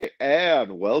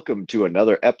and welcome to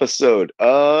another episode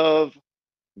of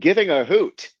Giving a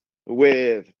Hoot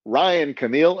with Ryan,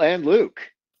 Camille, and Luke.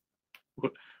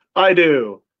 I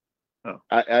do.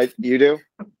 You do?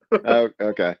 Oh,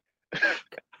 okay.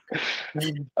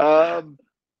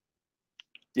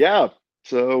 Yeah.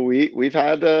 So we've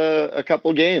had a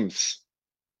couple games.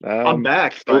 I'm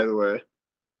back, by the way.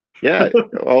 Yeah.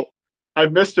 Well,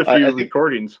 I've missed a few I think,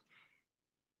 recordings.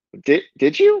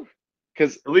 Did you?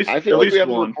 Because I feel like we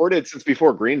haven't one. recorded since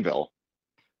before Greenville.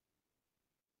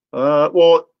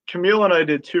 Well, Camille and I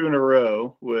did 2 in a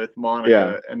row with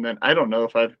Monica, and then I don't know.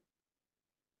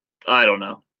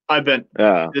 I've been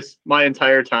just my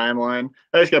entire timeline.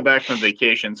 I just got back from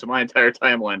vacation, so my entire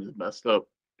timeline is messed up.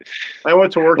 I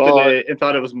went to work today and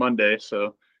thought it was Monday,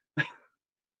 so.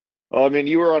 Well, I mean,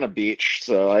 you were on a beach,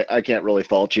 so I can't really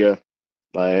fault you.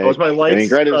 Like, was my lights? I mean,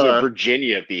 granted, it was a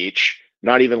Virginia beach,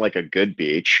 not even like a good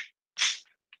beach.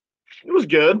 It was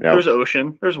good. Yep. There's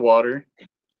ocean. There's water.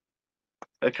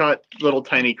 I caught little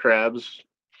tiny crabs.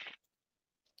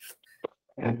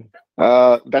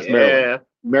 That's Maryland.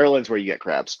 Maryland's where you get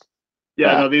crabs.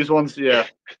 Yeah, no, these ones, I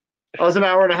was an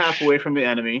hour and a half away from the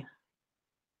enemy.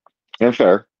 Yeah,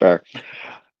 fair.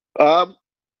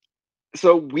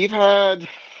 So we've had,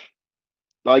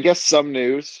 I guess, some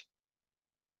news.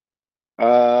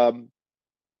 JP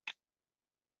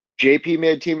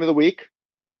made team of the week.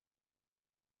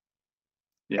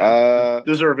 Yeah,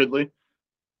 deservedly.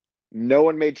 No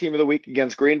one made team of the week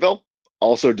against Greenville,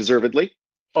 also deservedly.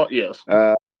 Oh, yes.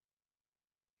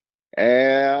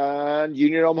 And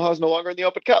Union Omaha is no longer in the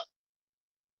Open Cup.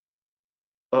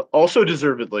 Also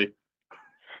deservedly.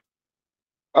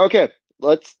 Okay,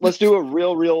 let's do a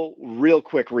real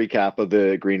quick recap of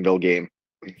the Greenville game.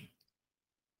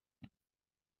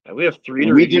 We have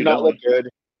 3. We did not look good.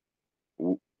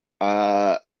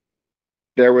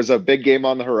 There was a big game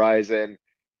on the horizon,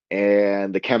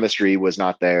 and the chemistry was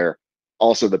not there.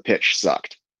 Also, the pitch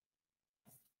sucked.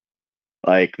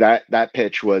 Like that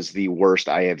pitch was the worst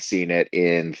I have seen it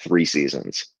in 3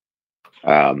 seasons.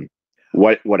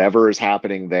 Whatever is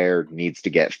happening there needs to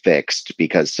get fixed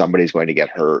because somebody's going to get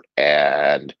hurt.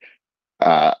 And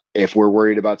if we're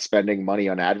worried about spending money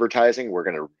on advertising, we're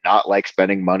going to not like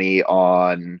spending money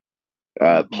on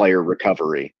player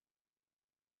recovery.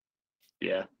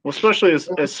 Yeah, well, especially as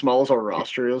small as our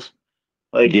roster is.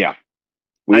 Like, yeah,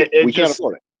 we can't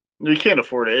afford it. We can't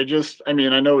afford it. It just, I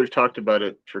mean, I know we've talked about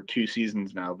it for 2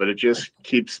 seasons now, but it just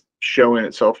keeps showing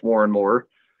itself more and more.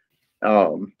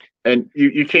 And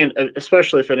you can't,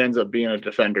 especially if it ends up being a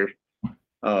defender.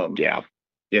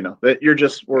 You know, that you're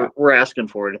just, we're asking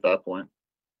for it at that point.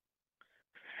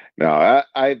 No,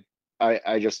 I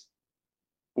just,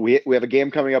 we have a game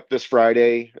coming up this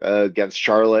Friday against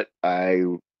Charlotte. I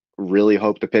really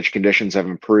hope the pitch conditions have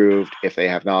improved. If they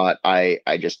have not, I'm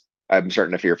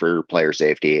starting to fear for player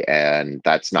safety, and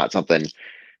that's not something.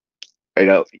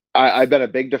 I've been a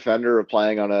big defender of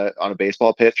playing on a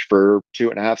baseball pitch for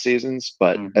 2.5 seasons,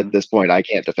 but at this point, I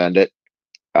can't defend it,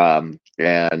 and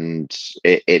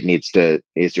it needs to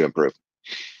improve.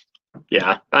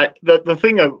 Yeah, the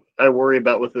thing I worry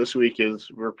about with this week is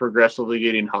we're progressively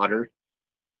getting hotter.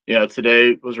 You know,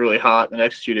 today was really hot. The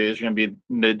next 2 days are going to be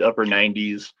mid-upper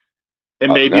 90s,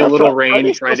 and maybe a little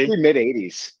rain Friday.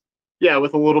 Mid-80s. Yeah,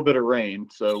 with a little bit of rain.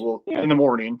 So in the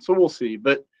morning. So we'll see.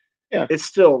 But it's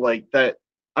still like that.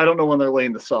 I don't know when they're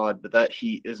laying the sod, but that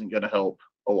heat isn't going to help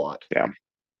a lot. Yeah.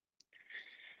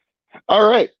 All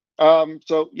right.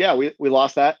 So we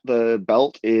lost that. The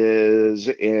belt is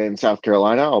in South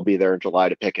Carolina. I'll be there in July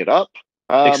to pick it up.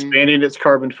 Expanding its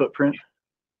carbon footprint.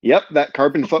 Yep, that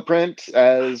carbon footprint,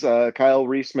 as Kyle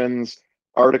Reisman's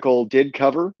article did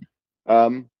cover.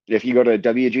 If you go to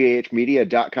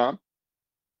wgahmedia.com.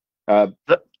 Is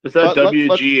that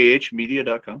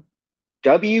wgahmedia.com?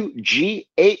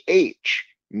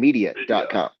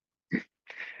 wgahmedia.com.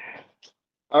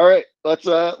 All right,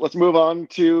 let's move on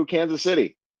to Kansas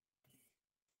City.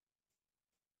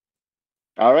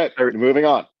 All right, moving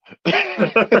on.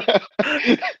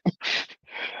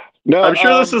 No, I'm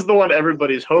sure this is the one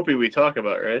everybody's hoping we talk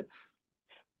about, right?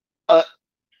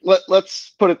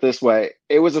 Let's put it this way.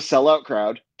 It was a sellout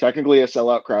crowd, technically a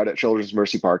sellout crowd at Children's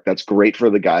Mercy Park. That's great for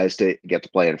the guys to get to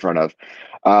play in front of.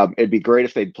 It'd be great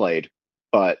if they'd played,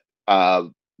 but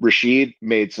Rashid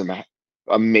made some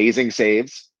amazing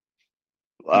saves.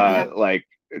 Like,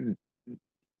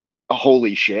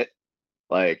 holy shit.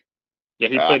 Like, he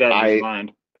played out of his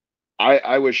mind.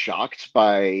 I was shocked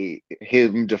by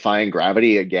him defying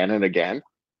gravity again and again.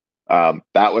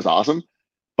 That was awesome.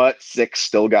 But 6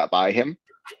 still got by him.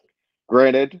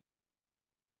 Granted,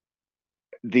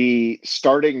 the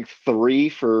starting 3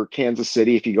 for Kansas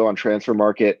City, if you go on Transfer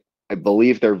Market, I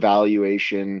believe their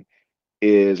valuation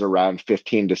is around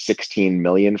 15 to 16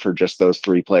 million for just those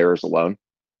three players alone.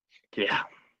 Yeah.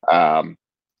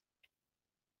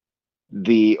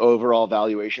 The overall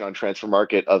valuation on transfer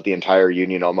market of the entire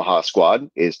Union Omaha squad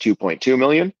is 2.2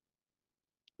 million.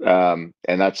 And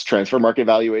that's transfer market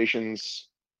valuations.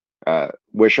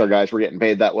 Wish our guys were getting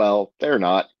paid that well. They're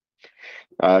not.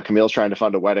 Camille's trying to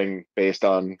fund a wedding based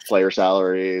on player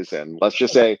salaries, and let's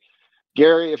just say,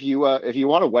 Gary, if you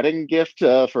want a wedding gift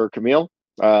for Camille,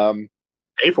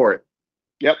 pay for it.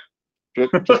 Yep,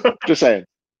 just saying.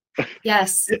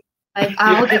 Yes,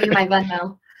 I will give you my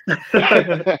Venmo.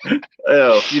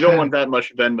 Oh, you don't want that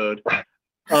much Venmo.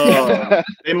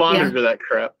 They monitor that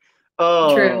crap.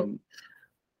 True.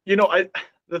 You know,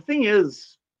 the thing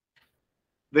is,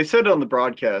 they said on the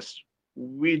broadcast,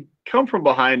 we come from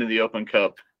behind in the Open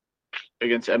Cup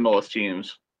against MLS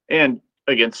teams and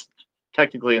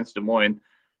technically against Des Moines.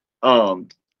 So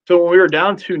when we were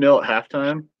down 2-0 at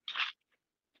halftime,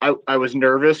 I was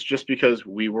nervous just because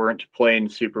we weren't playing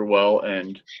super well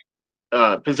and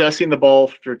possessing the ball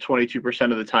for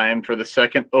 22% of the time for the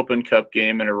second Open Cup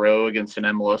game in a row against an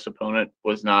MLS opponent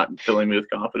was not filling me with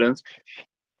confidence.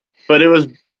 But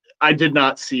I did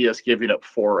not see us giving up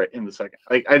 4 in the second.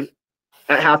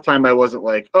 At halftime, I wasn't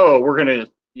like, oh, we're going to,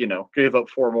 give up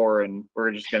 4 more and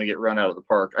we're just going to get run out of the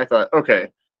park. I thought,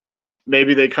 okay,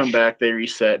 maybe they come back, they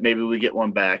reset, maybe we get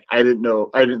one back. I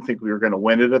didn't think we were going to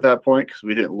win it at that point because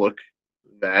we didn't look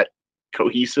that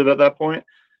cohesive at that point.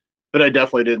 But I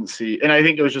definitely didn't see. And I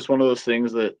think it was just one of those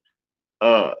things that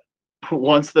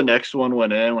once the next one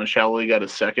went in, when Shallowy got a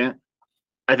second,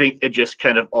 I think it just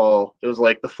kind of it was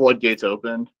like the floodgates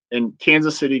opened and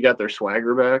Kansas City got their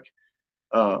swagger back.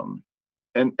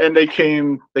 And they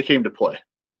came to play.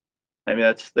 I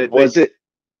mean,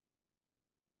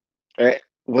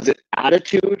 was it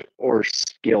attitude or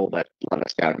skill that let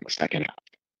us down in the second half?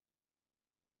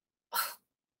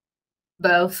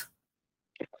 Both.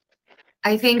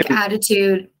 I think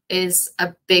attitude is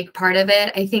a big part of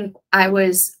it. I think I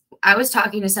was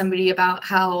talking to somebody about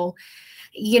how,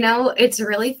 it's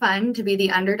really fun to be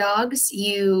the underdogs.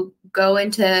 You go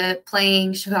into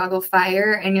playing Chicago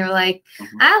Fire and you're like,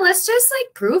 let's just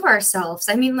prove ourselves.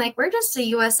 I mean, we're just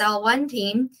a USL 1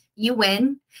 team. You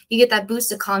win, you get that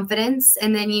boost of confidence.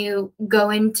 And then you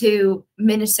go into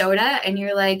Minnesota and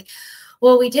you're like,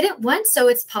 well, we did it once, so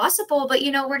it's possible, but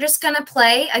we're just going to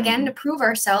play again to prove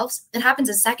ourselves. It happens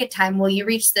a second time. Well, you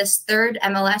reach this third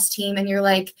MLS team and you're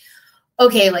like,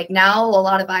 okay, now a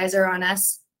lot of eyes are on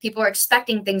us. People are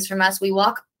expecting things from us. We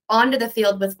walk onto the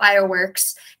field with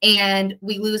fireworks and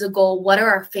we lose a goal. What are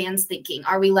our fans thinking?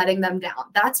 Are we letting them down?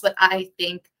 That's what I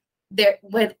think.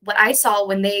 What I saw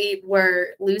when they were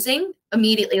losing,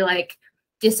 immediately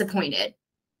disappointed.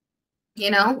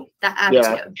 That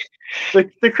attitude. Yeah.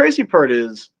 The crazy part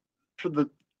is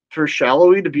for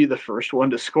Shallowy to be the first one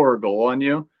to score a goal on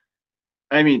you.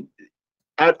 I mean,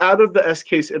 out of the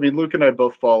SKC, I mean, Luke and I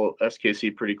both follow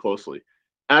SKC pretty closely.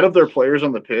 Out of their players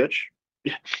on the pitch,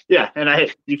 yeah,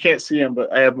 and you can't see them,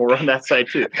 but I have more on that side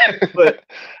too. But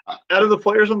out of the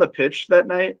players on the pitch that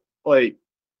night,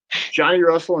 Johnny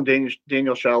Russell and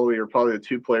Daniel Shallowy are probably the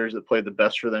 2 players that played the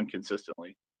best for them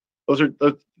consistently.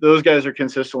 Those guys are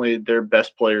consistently their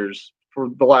best players for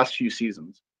the last few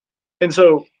seasons. And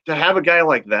so to have a guy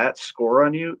like that score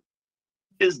on you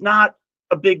is not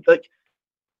a big,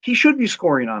 he should be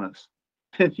scoring on us.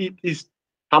 And he's,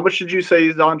 how much did you say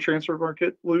he's on transfer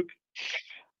market, Luke?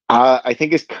 I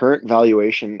think his current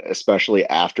valuation, especially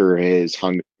after his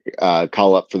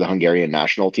call up for the Hungarian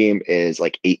national team, is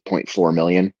 8.4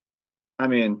 million. I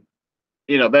mean,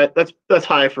 that's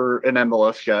high for an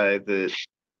MLS guy that,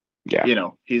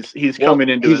 he's coming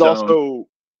into his own.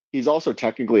 He's also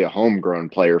technically a homegrown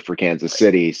player for Kansas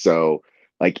City. So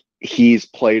he's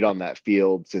played on that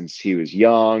field since he was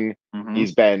young. Mm-hmm.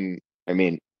 He's been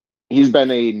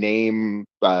a name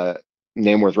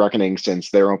worth reckoning since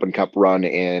their Open Cup run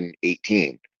in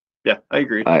 2018. Yeah, I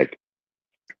agree.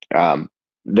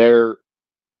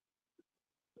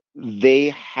 They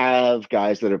have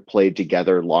guys that have played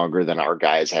together longer than our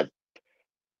guys have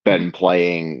been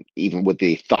playing, even with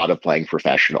the thought of playing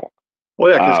professional.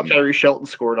 Well, yeah, because Kyrie Shelton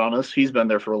scored on us. He's been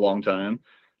there for a long time.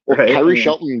 Right? Kyrie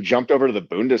Shelton jumped over to the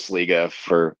Bundesliga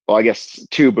for, I guess,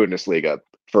 2 Bundesliga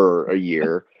for a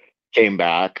year. Came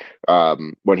back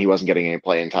when he wasn't getting any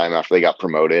playing time after they got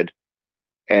promoted.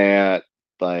 And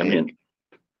I think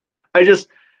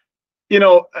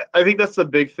that's the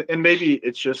big thing. And maybe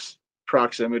it's just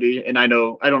proximity. And I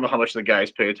don't know how much the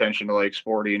guys pay attention to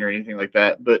Sporting or anything like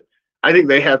that, but I think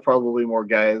they have probably more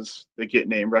guys that get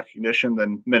name recognition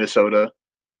than Minnesota.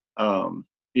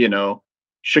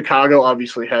 Chicago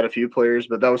obviously had a few players,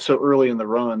 but that was so early in the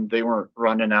run, they weren't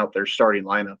running out their starting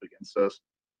lineup against us.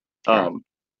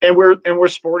 And we're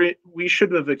Sporting. We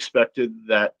should have expected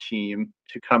that team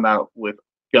to come out with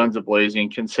guns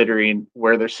a-blazing, considering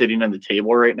where they're sitting on the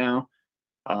table right now.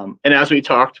 And as we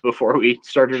talked before we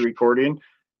started recording,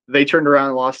 they turned around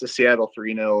and lost to Seattle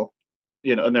 3-0,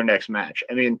 in their next match.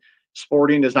 I mean,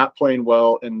 Sporting is not playing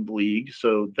well in the league,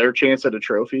 so their chance at a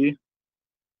trophy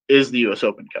is the U.S.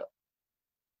 Open Cup.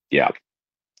 Yeah.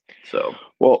 So,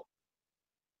 well,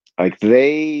 like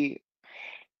they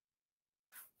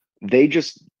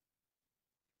just,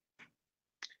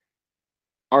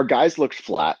 our guys looked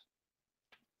flat.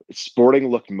 Sporting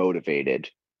looked motivated.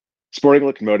 Sporting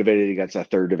looked motivated against a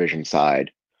third division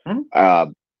side.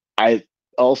 I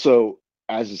also,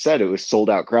 as I said, it was sold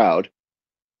out crowd.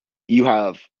 You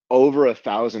have over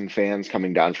 1,000 fans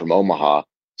coming down from Omaha,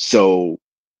 so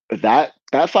that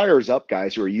fires up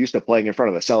guys who are used to playing in front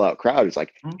of a sellout crowd. It's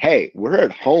like, hey, we're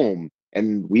at home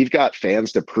and we've got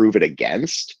fans to prove it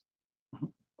against.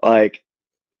 Like,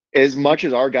 as much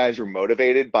as our guys were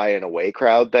motivated by an away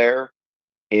crowd there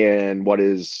in what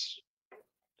is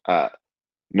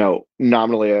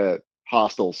nominally a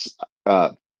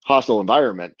hostile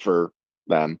environment for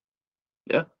them.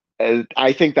 Yeah.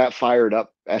 I think that fired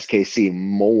up SKC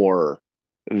more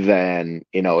than,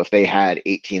 if they had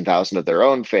 18,000 of their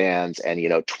own fans and,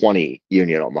 20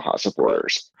 Union Omaha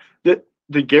supporters. Did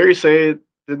Gary say,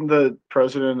 didn't the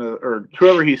president or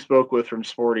whoever he spoke with from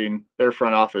Sporting, their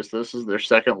front office, this is their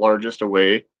second largest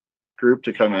away group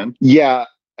to come in? Yeah.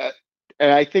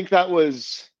 And I think that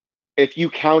was, if you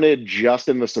counted just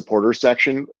in the supporter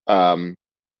section,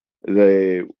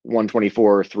 the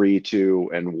 124, 3, 2,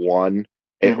 and 1,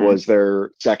 it was their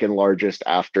second largest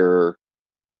after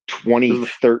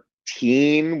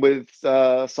 2013 with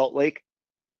Salt Lake.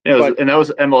 Yeah, and that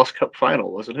was MLS Cup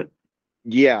final, wasn't it?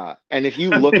 Yeah, and if you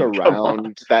look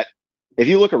around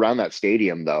that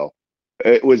stadium, though,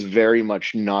 it was very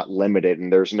much not limited,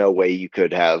 and there's no way you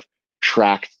could have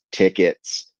tracked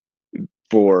tickets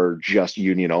for just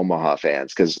Union Omaha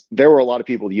fans, because there were a lot of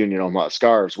people with Union Omaha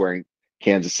scarves wearing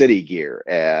Kansas City gear,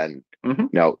 and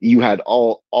you had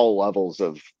all levels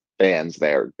of fans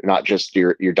there, not just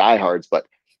your diehards, but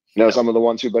some of the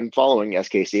ones who've been following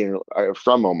SKC and are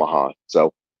from Omaha.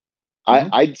 So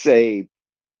I'd say,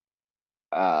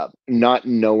 not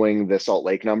knowing the Salt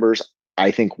Lake numbers,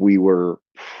 I think we were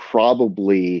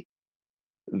probably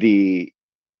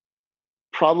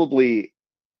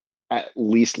at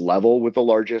least level with the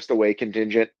largest away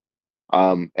contingent.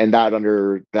 And that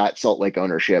under that Salt Lake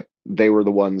ownership, they were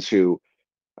the ones who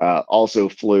also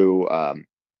flew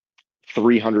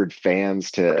 300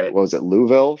 fans to, what was it,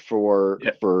 Louisville for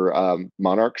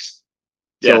Monarchs.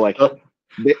 So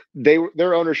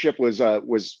their ownership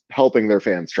was helping their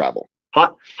fans travel.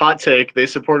 Hot take. They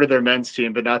supported their men's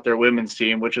team, but not their women's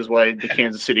team, which is why the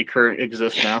Kansas City Current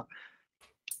exists now.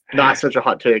 Not such a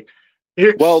hot take.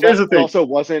 Here's the thing. Also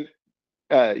wasn't.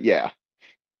 Yeah.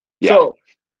 So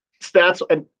stats,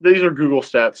 and these are Google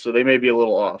stats, so they may be a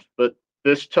little off, but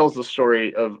this tells the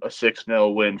story of a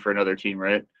 6-0 win for another team,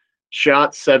 right?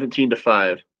 Shots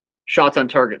 17-5, shots on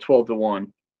target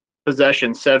 12-1,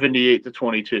 possession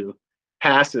 78-22,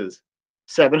 passes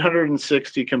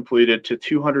 760 completed to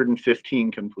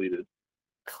 215 completed,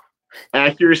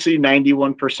 accuracy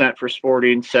 91% for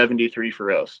Sporting, 73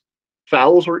 for us.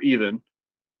 Fouls were even.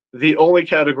 The only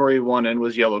category won in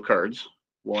was yellow cards,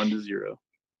 1-0.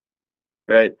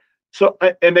 Right. So,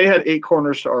 and they had 8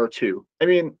 corners to R2. I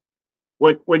mean,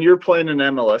 when you're playing an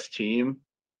MLS team,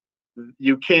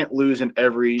 you can't lose in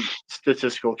every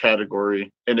statistical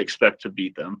category and expect to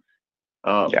beat them.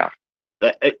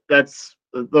 That's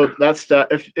stat.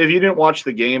 If you didn't watch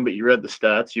the game but you read the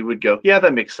stats, you would go, yeah,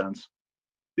 that makes sense.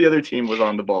 The other team was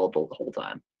on the ball the whole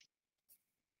time.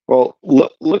 Well,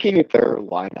 looking at their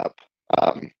lineup,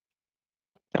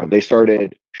 they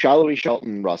started Shallowy,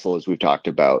 Shelton, Russell, as we've talked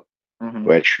about,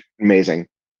 which amazing.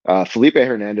 Felipe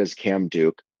Hernandez, Cam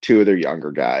Duke, 2 of their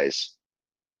younger guys.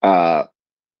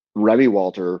 Remy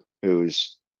Walter,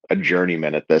 who's a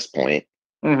journeyman at this point.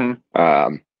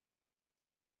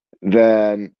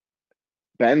 Then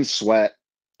Ben Sweat,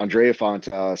 Andrea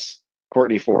Fontas,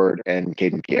 Courtney Ford, and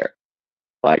Caden Pierre.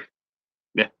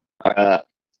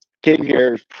 Caden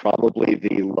Pierre is probably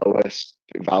the lowest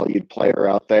valued player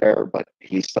out there, but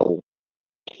he's still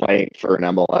playing for an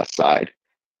MLS side.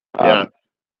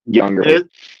 Younger.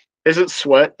 Isn't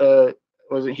Sweat?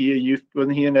 Wasn't he a youth?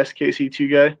 Wasn't he an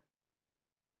SKC2 guy?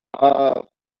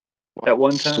 At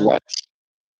one time.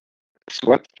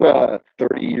 Sweat's 30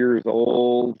 years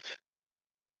old.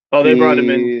 Oh, they brought him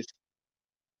in.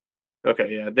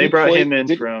 Okay, yeah, they brought him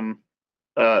in from.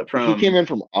 He from came in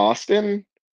from Austin.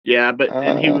 yeah, but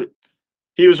and Uh,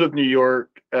 he was with New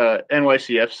York,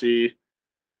 NYCFC.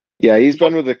 yeah, he's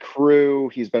been with the Crew.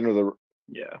 He's been with the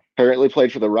Yeah. apparently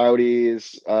played for the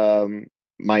Rowdies, Okay.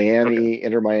 Miami,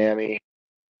 Inter Miami.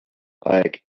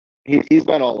 Like he's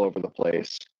been all over the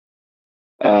place.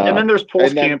 And then there's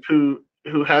And then Polskamp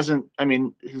who hasn't. I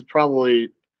mean, he's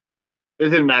probably it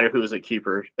didn't matter who was a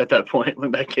keeper at that point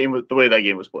when that game was the way that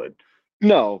game was played.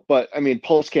 no, but I mean,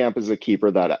 Pulskamp is a keeper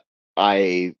that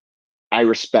I I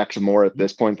respect more at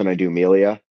this point than I do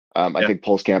Melia. I Yeah. think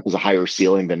Pulskamp is a higher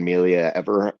ceiling than Melia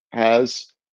ever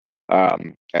has.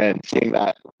 And seeing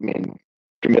that, I mean,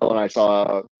 Camille and I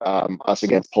saw us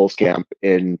against Pulskamp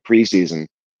in preseason,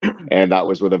 and that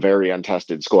was with a very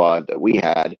untested squad that we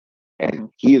had,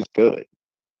 and he is good.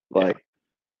 Like,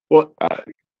 Well, uh,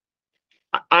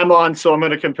 I'm on, so I'm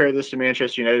going to compare this to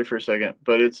Manchester United for a second,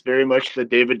 but it's very much the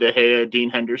David De Gea, Dean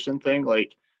Henderson thing.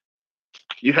 Like,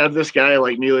 you have this guy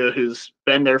like Melia who's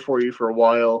been there for you for a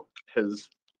while, has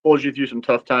pulled you through some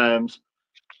tough times,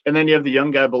 and then you have the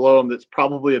young guy below him that's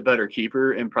probably a better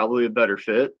keeper and probably a better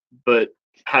fit. But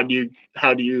how do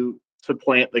you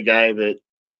supplant the guy that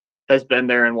has been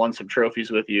there and won some trophies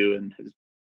with you and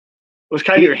was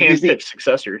kind of your he's the handpicked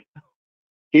successor?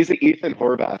 he's the Ethan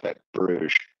Horvath at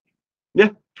Bruges. Yeah,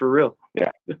 for real.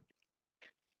 Yeah.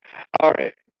 All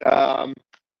right.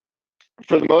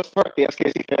 For the most part, the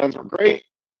SKC fans were great.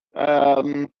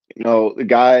 The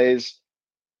guys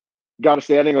got a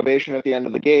standing ovation at the end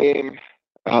of the game.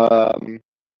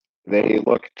 They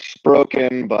looked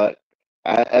broken, but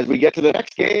as we get to the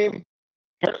next game,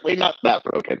 apparently not that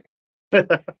broken.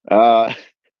 uh,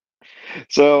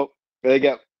 so they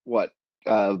get what?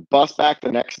 Bus back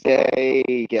the next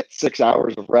day, get 6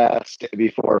 hours of rest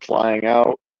before flying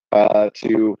out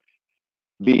to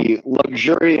the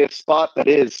luxurious spot that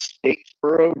is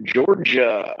Statesboro,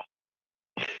 Georgia.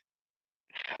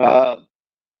 Yeah.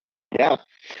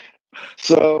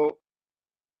 So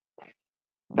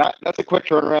that's a quick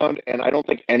turnaround, and I don't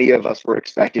think any of us were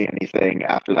expecting anything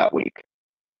after that week.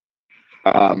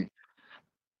 Not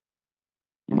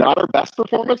our best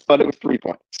performance, but it was 3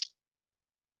 points.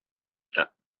 Yeah.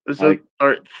 Is it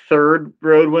our third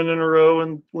road win in a row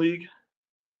in league?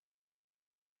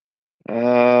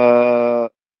 I'm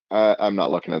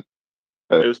not looking at.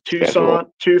 It was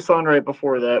Tucson right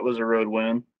before that was a road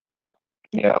win.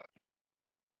 Yeah.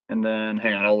 And then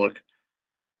hang on, I'll look.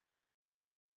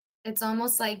 It's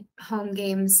almost like home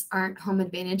games aren't home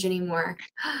advantage anymore.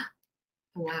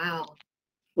 Wow.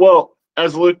 Well,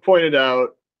 as Luke pointed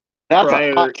out, That's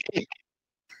a hot take.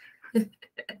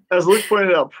 As Luke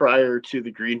pointed out prior to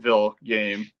the Greenville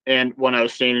game, and when I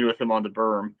was standing with him on the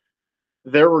berm,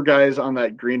 there were guys on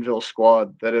that Greenville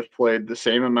squad that have played the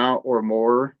same amount or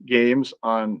more games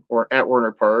on or at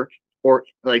Werner Park, or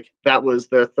like that was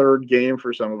the third game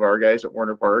for some of our guys at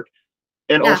Werner Park,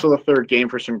 and also the third game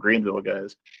for some Greenville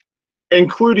guys,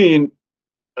 including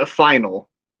a final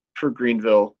for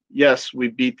Greenville. Yes, we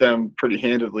beat them pretty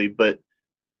handedly, but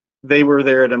they were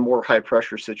there at a more high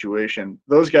pressure situation.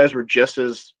 Those guys were just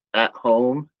as at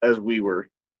home as we were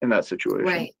in that situation.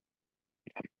 Right.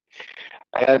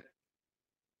 And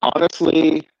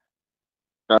honestly,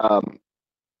 the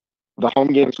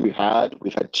home games we've had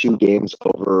 2 games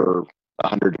over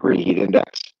 100-degree heat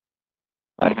index.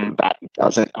 That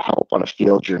doesn't help on a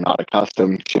field you're not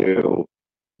accustomed to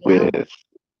with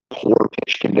poor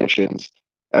pitch conditions.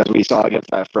 As we saw against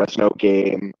that Fresno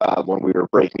game when we were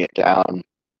breaking it down,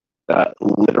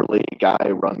 literally a guy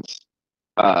runs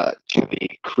to the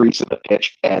crease of the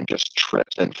pitch and just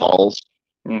trips and falls.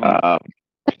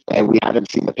 And we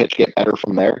haven't seen the pitch get better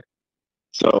from there.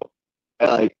 So,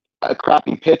 a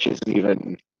crappy pitch isn't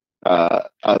even a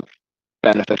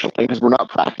beneficial thing because we're not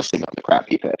practicing on the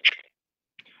crappy pitch.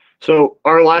 So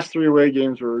our last 3 away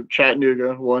games were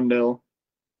Chattanooga 1-0,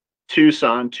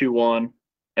 Tucson 2-1,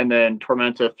 and then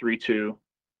Tormenta 3-2.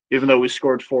 Even though we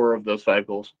scored 4 of those 5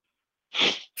 goals.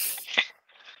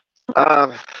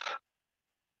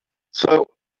 So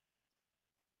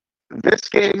this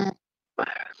game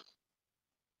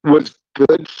was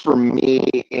good for me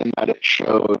in that it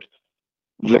showed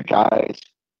the guys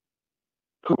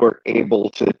who are able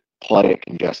to play a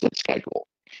congested schedule.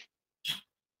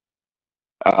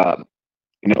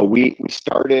 We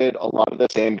started a lot of the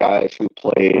same guys who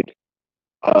played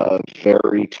a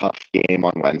very tough game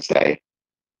on Wednesday,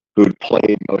 who'd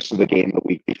played most of the game the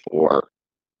week before.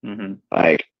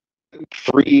 Like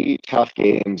 3 tough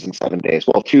games in 7 days.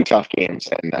 Well, 2 tough games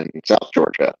and then South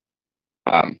Georgia.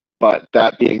 But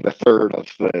that being the third of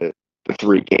the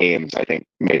 3 games, I think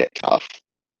made it tough.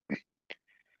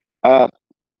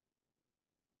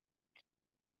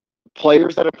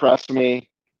 players that impressed me,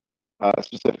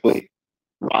 specifically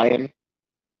Ryan,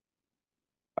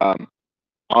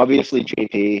 obviously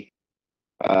JP.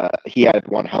 He had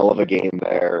one hell of a game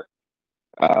there.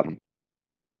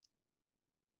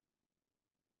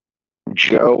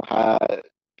 Joe had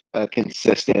a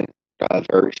consistent,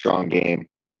 very strong game.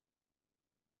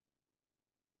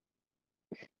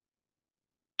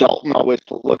 Dalton always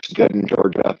looks good in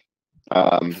Georgia.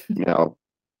 You know,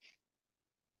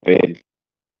 they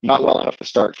not well enough to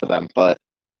start for them, but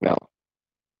you know.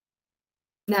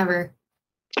 Never.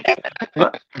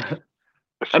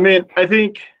 I mean, I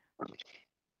think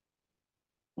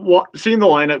seeing the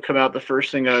lineup come out, the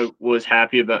first thing I was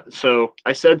happy about. So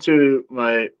I said to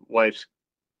my wife's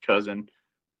cousin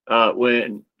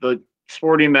when the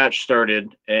sporting match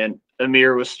started and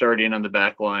Amir was starting on the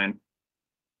back line,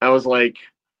 I was like,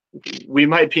 we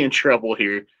might be in trouble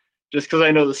here just because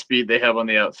I know the speed they have on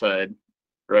the outside,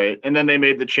 right? And then they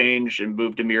made the change and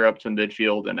moved Amir up to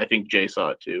midfield, and I think Jay saw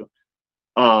it too.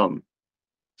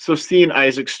 So seeing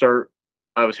Isaac start,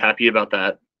 I was happy about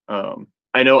that.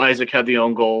 I know Isaac had the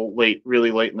own goal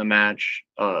really late in the match,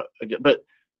 but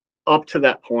up to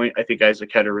that point, I think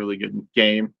Isaac had a really good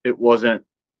game. It wasn't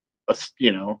a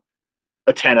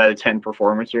 10 out of 10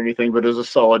 performance or anything, but it was a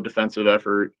solid defensive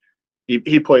effort.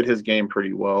 He played his game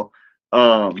pretty well.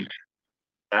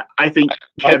 I think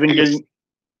Kevin getting.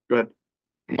 Go ahead.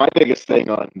 My biggest thing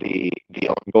on the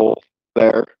own goal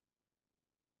there,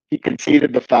 he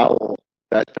conceded the foul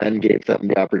that then gave them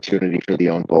the opportunity for the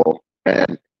own goal,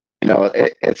 and you know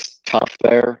it's tough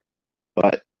there,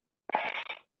 but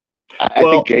I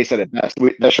think Jay said it best.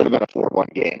 That should have been a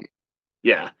 4-1 game.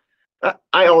 Yeah,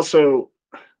 I also,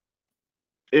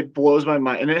 it blows my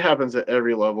mind, and it happens at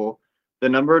every level. The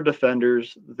number of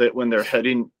defenders that when they're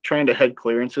trying to head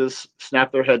clearances,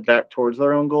 snap their head back towards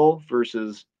their own goal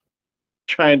versus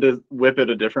trying to whip it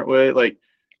a different way. Like,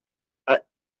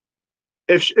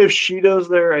 if Shido's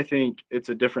there, I think it's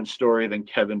a different story than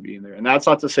Kevin being there. And that's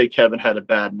not to say Kevin had a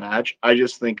bad match. I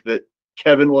just think that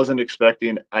Kevin wasn't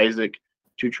expecting Isaac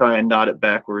to try and knot it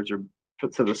backwards or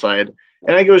put to the side.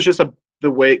 And I think it was just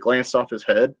the way it glanced off his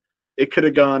head. It could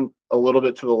have gone a little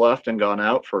bit to the left and gone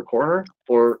out for a corner,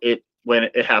 or when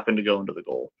it happened to go into the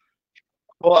goal.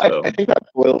 Well, so. I think that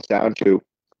boils down to,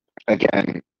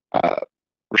 again,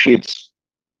 Rashid's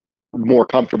more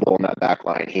comfortable in that back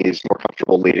line. He's more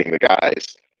comfortable leading the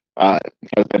guys.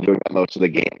 Has been doing that most of the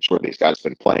games where these guys have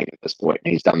been playing at this point.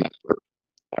 And he's done that for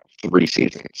 2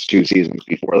 seasons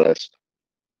before this.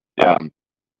 Yeah.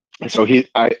 So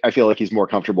I feel like he's more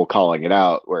comfortable calling it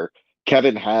out, where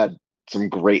Kevin had some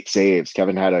great saves.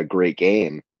 Kevin had a great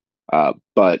game.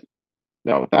 But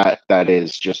no, that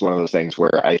is just one of those things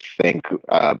where I think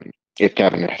if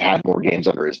Kevin had more games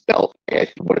under his belt,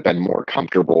 it would have been more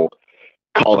comfortable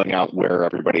calling out where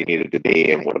everybody needed to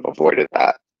be and would have avoided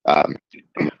that.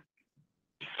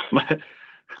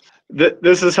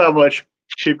 This is how much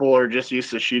people are just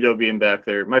used to Shido being back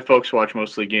there. My folks watch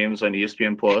mostly games on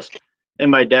ESPN Plus, and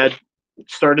my dad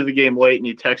started the game late, and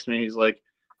he texted me. He's like,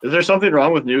 "Is there something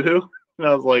wrong with Nuhu?" And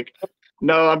I was like,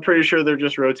 "No, I'm pretty sure they're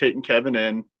just rotating Kevin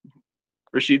in.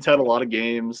 Rashid's had a lot of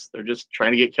games. They're just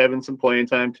trying to get Kevin some playing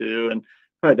time too." And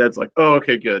my dad's like, "Oh,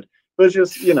 okay, good." But it's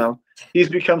just, he's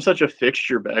become such a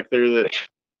fixture back there that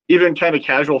even kind of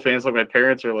casual fans like my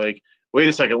parents are like, "Wait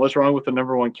a second, what's wrong with the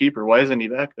number 1 keeper? Why isn't he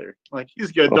back there?" I'm like,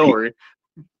 he's good, don't worry.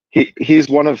 He's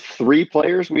one of 3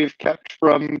 players we've kept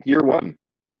from year 1.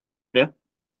 Yeah.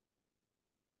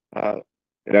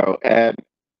 And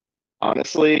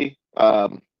honestly,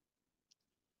 Dalton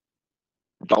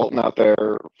out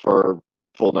there for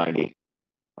full 90.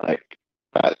 Like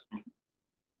that.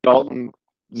 Dalton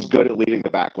is good at leading the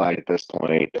back line at this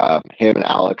point. Him and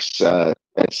Alex as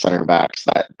center backs,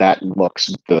 that looks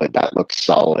good. That looks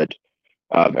solid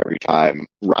every time.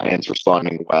 Ryan's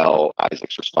responding well.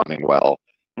 Isaac's responding well.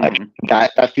 Like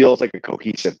that feels like a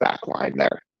cohesive back line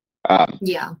there.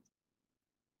 Yeah.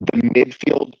 The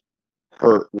midfield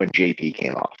hurt when JP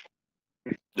came off.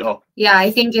 Oh. Yeah,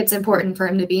 I think it's important for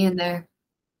him to be in there.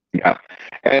 Yeah,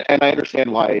 and I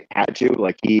understand why he had to.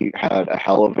 Like, he had a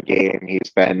hell of a game. He's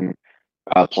been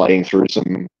playing through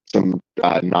some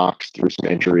knocks, through some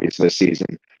injuries this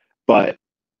season, but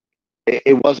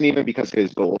it wasn't even because of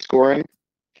his goal scoring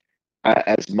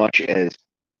as much as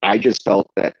I just felt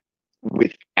that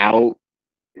without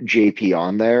JP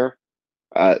on there,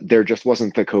 there just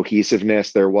wasn't the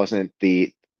cohesiveness. There wasn't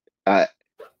the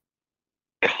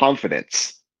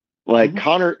confidence. Like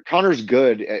Connor's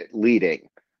good at leading,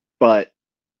 but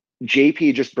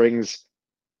JP just brings,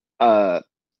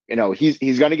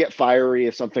 he's going to get fiery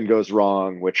if something goes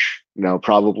wrong, which,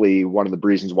 probably one of the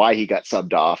reasons why he got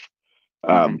subbed off.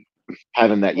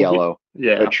 having that yellow.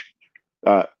 Yeah. Which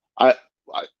I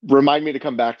remind me to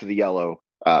come back to the yellow.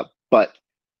 But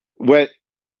when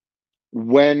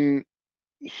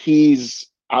he's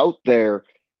out there,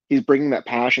 he's bringing that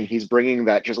passion. He's bringing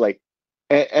that just like,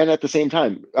 and at the same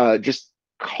time, just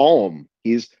calm.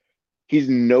 He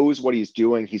knows what he's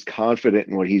doing. He's confident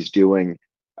in what he's doing.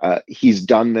 He's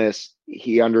done this.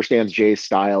 He understands Jay's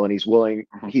style, and he's willing.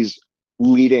 He's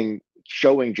leading,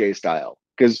 showing Jay's style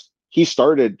because he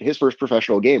started his first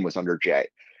professional game was under Jay,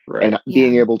 Right. and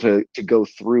being able to go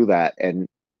through that. And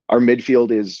our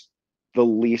midfield is the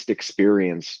least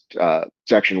experienced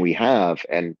section we have,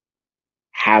 and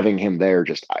having him there,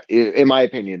 just in my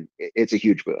opinion, it's a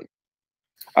huge boon.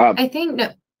 I think.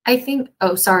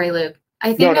 Oh, sorry, Luke.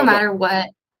 I think no matter what,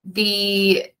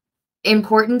 the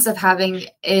importance of having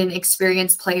an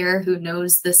experienced player who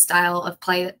knows the style of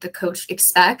play that the coach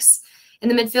expects in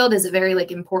the midfield is very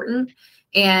important.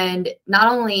 And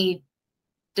not only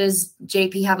does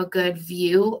JP have a good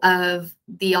view of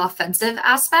the offensive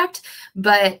aspect,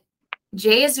 but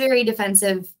Jay is very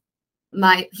defensive.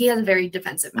 He has a very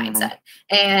defensive mindset.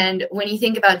 And when you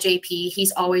think about JP,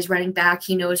 he's always running back.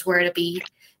 He knows where to be.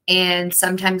 And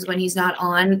sometimes when he's not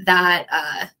on,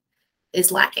 that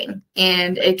is lacking,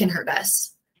 and it can hurt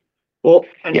us. Well,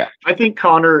 I think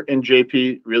Connor and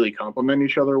JP really complement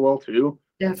each other well too.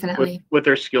 Definitely. With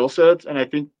their skill sets. And I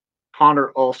think Connor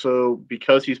also,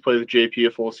 because he's played with JP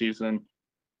a full season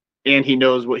and he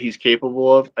knows what he's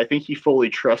capable of, I think he fully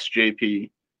trusts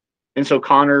JP. And so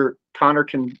Connor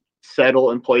can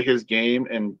settle and play his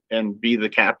game and be the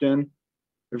captain,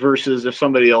 versus if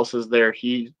somebody else is there,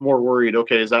 he's more worried,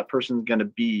 okay, is that person going to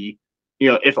be,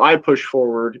 if I push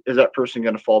forward, is that person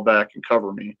going to fall back and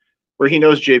cover me? Where he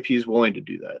knows JP is willing to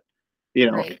do that,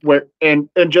 right. Where and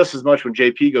just as much when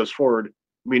JP goes forward,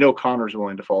 we know Connor's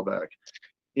willing to fall back,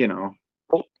 Well,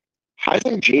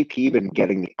 hasn't JP been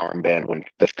getting the armband when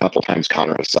the couple times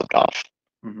Connor was subbed off?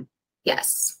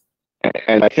 Yes.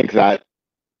 And I think that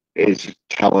is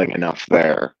telling enough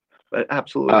there. But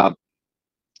absolutely.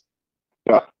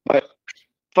 But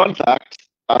fun fact,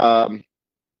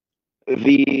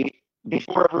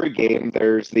 before every game,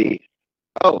 there's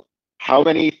how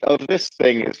many of this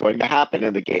thing is going to happen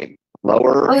in the game?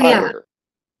 Lower or higher?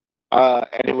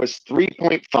 And it was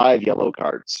 3.5 yellow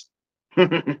cards.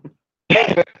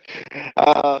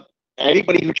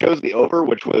 Anybody who chose the over,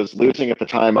 which was losing at the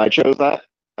time I chose that,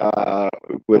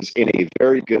 was in a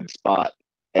very good spot.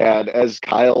 And as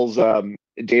Kyle's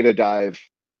data dive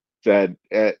said,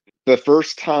 the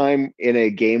first time in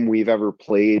a game we've ever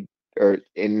played, or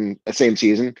in the same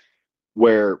season,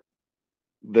 where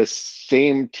the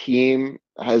same team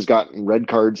has gotten red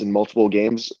cards in multiple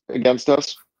games against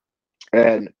us.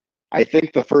 And I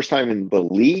think the first time in the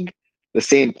league, the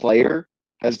same player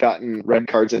has gotten red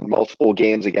cards in multiple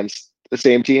games against the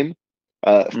same team.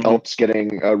 Phelps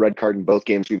getting a red card in both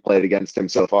games we played against him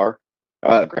so far.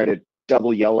 Granted,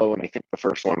 double yellow, and I think the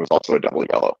first one was also a double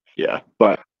yellow. Yeah.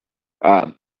 But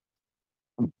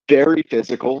very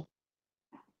physical.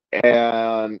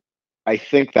 And I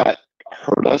think that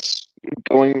hurt us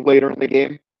going later in the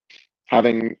game.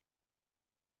 Having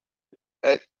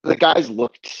the guys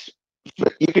looked,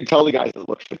 you could tell the guys that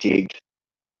looked fatigued.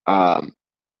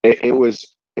 It was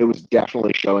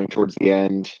definitely showing towards the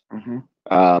end.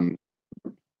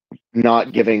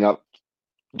 Not giving up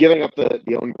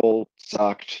the own goal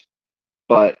sucked,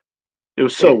 but it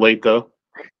was so late though.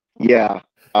 Yeah,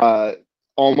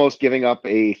 almost giving up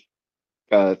a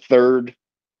third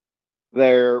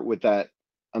there with that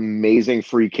amazing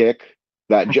free kick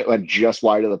that went just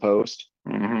wide of the post.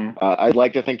 I'd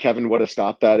like to think Kevin would have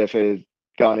stopped that if it had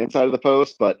gone inside of the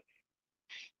post, but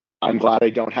I'm glad I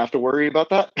don't have to worry about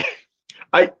that.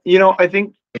 I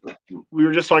think we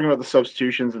were just talking about the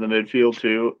substitutions in the midfield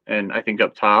too, and I think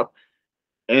up top,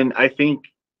 and I think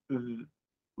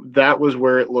that was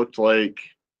where it looked like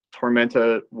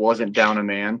Tormenta wasn't down a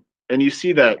man, and you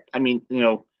see that. I mean,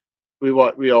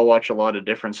 we all watch a lot of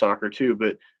different soccer too,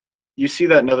 but you see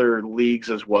that in other leagues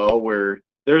as well, where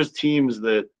there's teams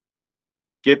that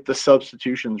get the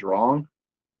substitutions wrong,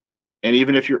 and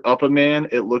even if you're up a man,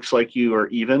 it looks like you are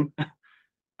even.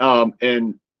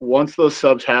 And once those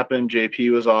subs happened,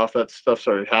 JP was off, that stuff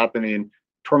started happening.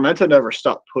 Tormenta never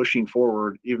stopped pushing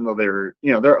forward, even though they're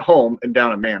at home and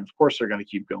down a man. Of course, they're going to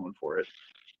keep going for it.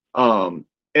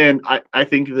 And I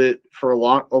think that for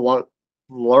a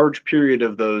large period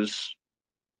of those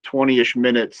 20-ish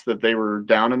minutes that they were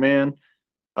down a man,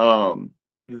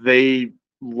 they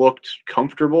looked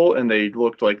comfortable and they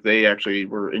looked like they actually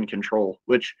were in control,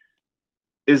 which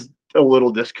is a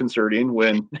little disconcerting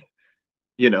when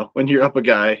when you're up a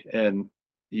guy and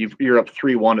you're up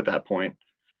 3-1 at that point.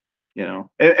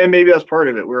 And maybe that's part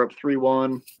of it. We're up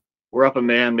 3-1. We're up a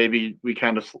man. Maybe we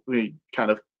kind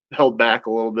of held back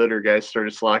a little bit, or guys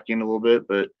started slacking a little bit.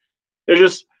 But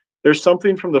there's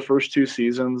something from the first 2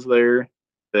 seasons there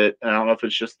that I don't know if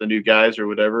it's just the new guys or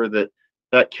whatever,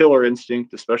 that killer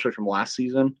instinct, especially from last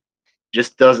season,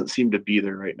 just doesn't seem to be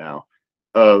there right now.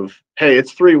 Of, hey,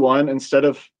 it's 3-1, instead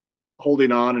of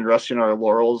holding on and resting our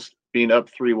laurels, being up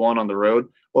 3-1 on the road,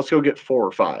 let's go get 4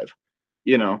 or 5.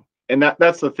 And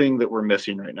that's the thing that we're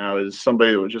missing right now, is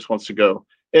somebody that just wants to go.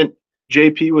 And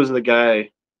JP was the guy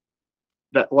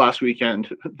that last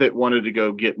weekend that wanted to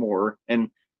go get more. And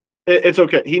it's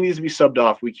okay. He needs to be subbed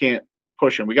off. We can't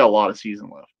push him. We got a lot of season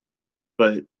left.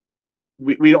 But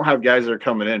we don't have guys that are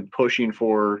coming in pushing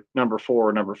for number 4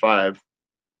 or number 5.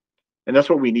 And that's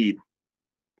what we need.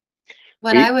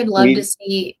 What I would love to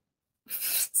see,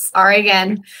 sorry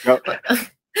again. Nope.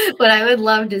 What I would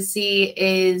love to see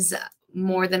is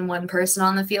more than one person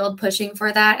on the field pushing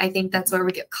for that. I think that's where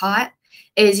we get caught,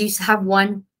 is you have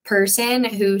one person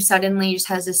who suddenly just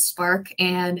has a spark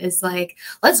and is like,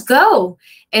 let's go.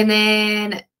 And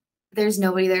then there's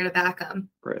nobody there to back them.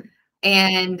 Right.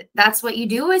 And that's what you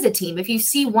do as a team. If you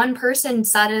see one person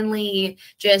suddenly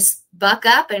just buck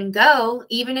up and go,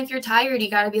 even if you're tired, you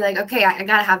got to be like, okay, I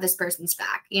got to have this person's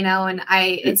back, and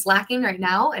it's lacking right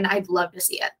now, and I'd love to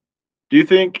see it. Do you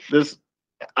think this,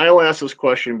 I only ask this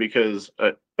question because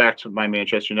back to my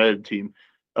Manchester United team,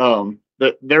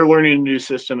 that they're learning a new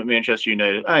system at Manchester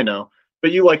United. I know,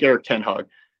 but you like Eric Ten Hag,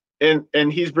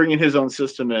 and he's bringing his own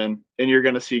system in, and you're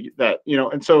going to see that,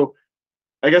 and so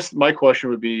I guess my question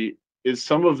would be, is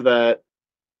some of that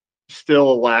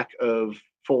still a lack of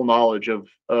full knowledge of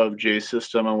Jay's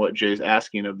system and what Jay's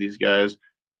asking of these guys,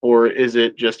 or is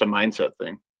it just a mindset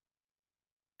thing?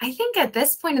 I think at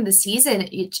this point of the season,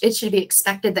 it should be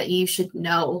expected that you should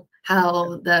know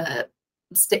how the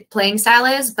playing style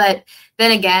is. But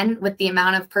then again, with the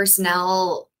amount of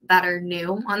personnel that are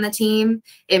new on the team,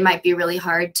 it might be really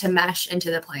hard to mesh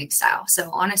into the playing style. So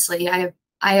honestly, I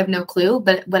have no clue.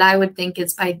 But what I would think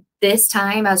is, by this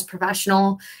time as a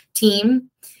professional team,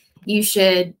 you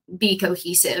should be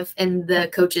cohesive in the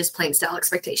coach's playing style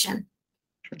expectation.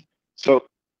 So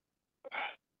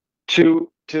to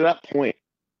that point,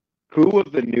 who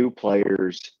of the new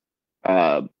players,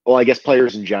 I guess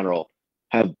players in general,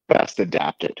 have best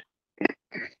adapted?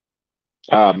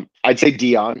 I'd say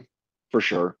Dion for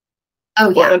sure. Oh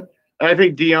yeah. Well, I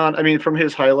think Dion, from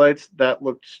his highlights, that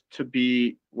looked to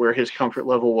be where his comfort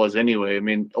level was anyway.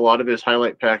 A lot of his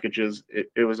highlight packages,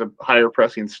 it was a higher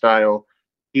pressing style.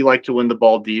 He liked to win the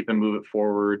ball deep and move it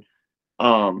forward.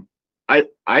 I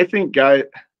think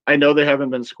I know they haven't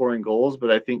been scoring goals,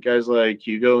 but I think guys like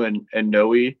Hugo and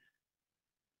Noe,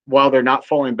 while they're not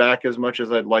falling back as much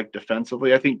as I'd like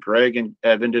defensively, I think Greg and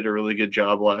Evan did a really good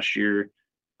job last year.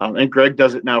 And Greg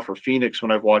does it now for Phoenix when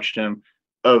I've watched him.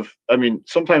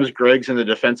 Sometimes Greg's in the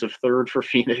defensive third for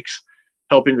Phoenix,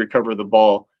 helping recover the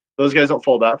ball. Those guys don't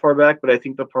fall that far back, but I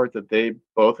think the part that they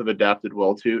both have adapted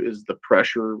well to is the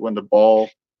pressure when the ball,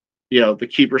 the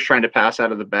keeper's trying to pass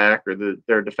out of the back, or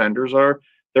their defenders are.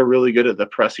 They're really good at the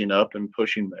pressing up and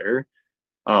pushing there.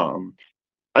 I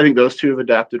think those two have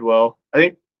adapted well. I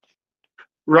think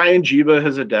Ryan Jiba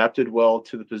has adapted well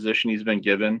to the position he's been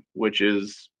given, which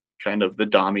is kind of the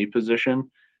Dami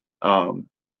position.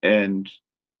 And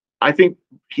I think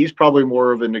he's probably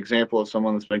more of an example of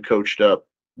someone that's been coached up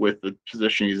with the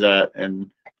position he's at, and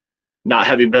not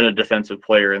having been a defensive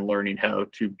player and learning how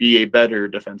to be a better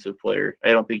defensive player.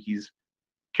 I don't think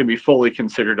can be fully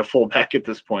considered a fullback at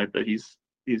this point, but he's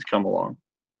come along.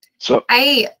 So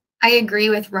I agree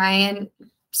with Ryan.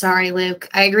 Sorry, Luke.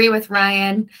 I agree with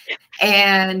Ryan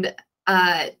and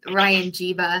Ryan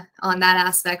Jiba on that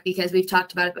aspect, because we've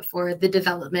talked about it before. The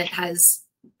development has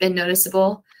been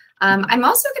noticeable. I'm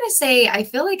also going to say I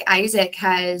feel like Isaac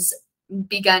has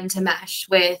begun to mesh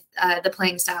with the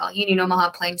playing style, Omaha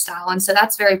playing style, and so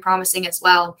that's very promising as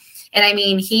well. And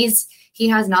he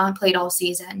has not played all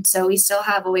season, so we still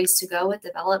have a ways to go with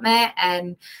development.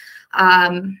 And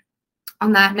on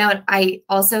that note, I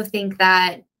also think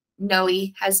that Noe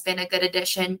has been a good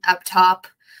addition up top.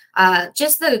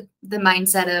 Just the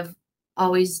mindset of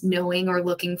always knowing or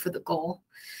looking for the goal,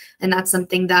 and that's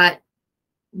something that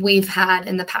we've had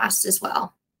in the past as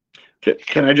well.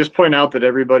 Can I just point out that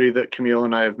everybody that Camille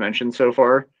and I have mentioned so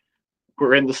far,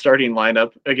 we're in the starting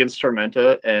lineup against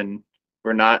Tormenta, and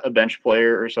we're not a bench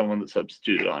player or someone that's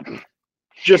substituted on.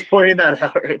 Just pointing that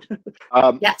out. Right?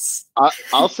 Yes.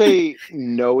 I'll say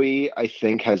Noe, I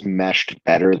think, has meshed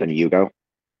better than Hugo.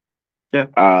 Yeah.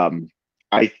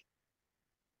 I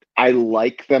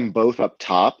like them both up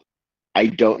top. I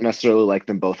don't necessarily like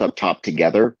them both up top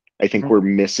together. I think Mhm. we're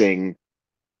missing.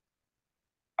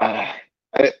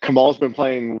 Kamal's been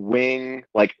playing wing.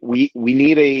 Like we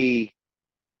need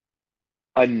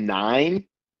a 9,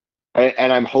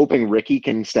 and I'm hoping Ricky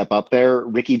can step up there.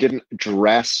 Ricky didn't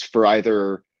dress for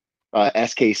either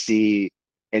SKC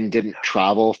and didn't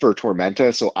travel for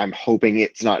Tormenta, so I'm hoping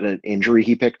it's not an injury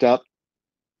he picked up.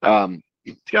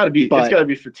 It's got to be. It's But got to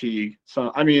be fatigue.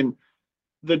 So I mean,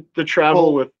 the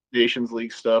travel well, with Nations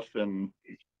League stuff, and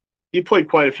he played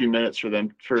quite a few minutes for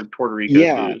them for Puerto Rico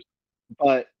yeah, too.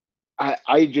 but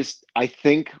I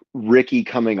think Ricky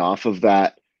coming off of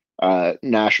that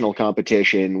national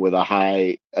competition with a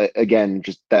high again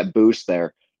just that boost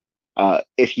there.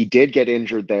 If he did get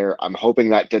injured there, I'm hoping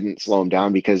that didn't slow him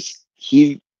down because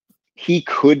he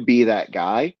could be that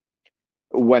guy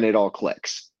when it all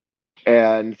clicks.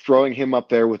 And throwing him up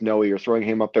there with Noe or throwing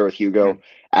him up there with Hugo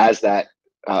as that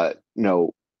you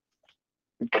know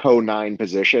co-9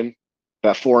 position,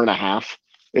 that 4.5,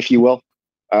 if you will.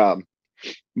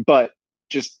 But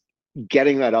just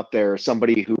getting that up there,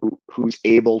 somebody who's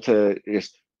able to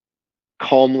just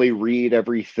calmly read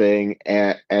everything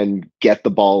and get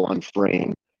the ball on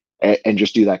frame and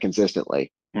just do that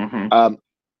consistently. Mm-hmm.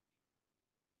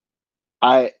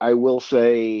 I will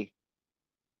say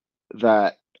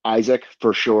that Isaac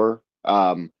for sure.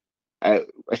 I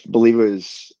believe it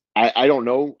was. I don't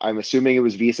know. I'm assuming it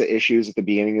was visa issues at the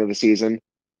beginning of the season.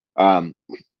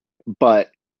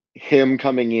 But him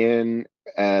coming in,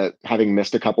 having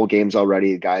missed a couple games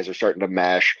already, guys are starting to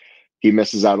mesh. He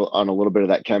misses out on a little bit of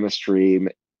that chemistry,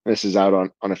 misses out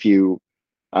on a few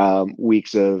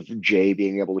weeks of Jay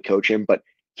being able to coach him, but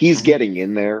he's getting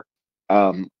in there.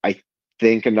 I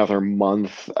think another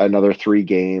month, another 3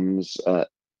 games,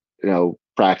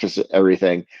 practice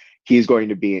everything. He's going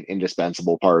to be an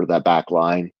indispensable part of that back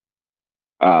line.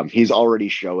 He's already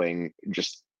showing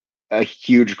just a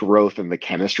huge growth in the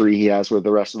chemistry he has with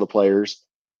the rest of the players.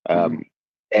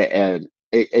 And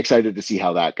excited to see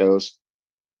how that goes.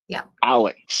 Yeah.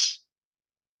 Alex,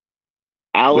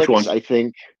 Which one? I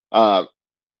think,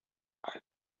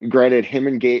 granted, him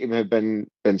and Gabe have been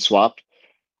swapped.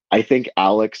 I think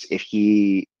Alex, if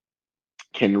he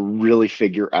can really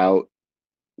figure out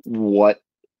what's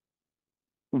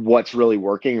really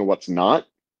working and what's not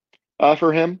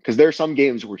for him, because there are some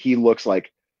games where he looks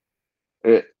like,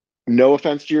 no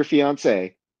offense to your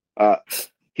fiance,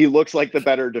 he looks like the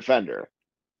better defender.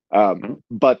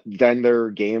 But then there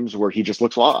are games where he just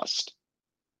looks lost.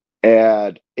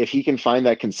 And if he can find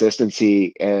that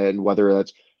consistency, and whether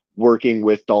that's working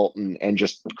with Dalton and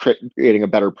just creating a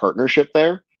better partnership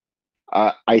there,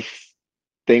 I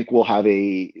think we'll have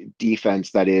a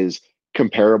defense that is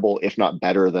comparable, if not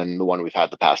better, than the one we've had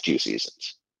the past 2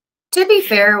 seasons. To be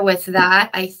fair with that,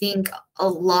 I think a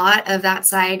lot of that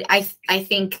side, I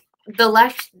think the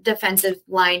left defensive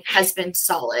line has been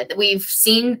solid. We've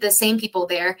seen the same people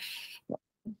there.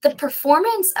 The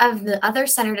performance of the other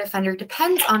center defender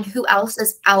depends on who else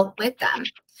is out with them.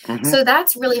 So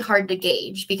that's really hard to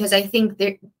gauge, because I think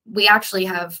we actually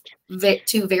have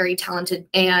 2 very talented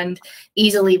and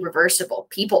easily reversible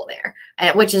people there,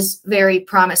 which is very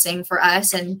promising for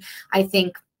us, and I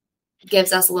think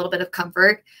gives us a little bit of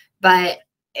comfort. But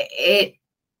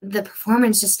the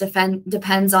performance just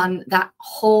depends on that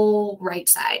whole right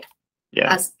side.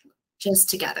 Yeah. As just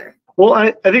together. Well,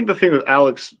 I think the thing with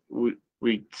Alex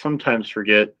we sometimes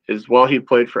forget is, while he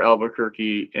played for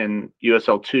Albuquerque in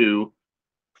USL 2,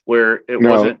 where it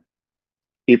wasn't.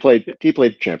 He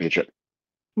played championship.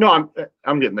 No,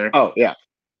 I'm getting there. Oh yeah.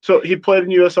 So he played in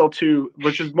USL 2,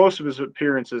 which is most of his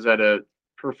appearances at a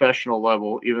professional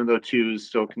level, even though 2 is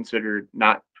still considered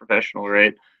not professional,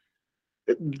 right?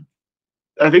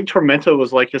 I think Tormenta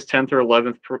was like his 10th or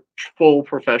 11th full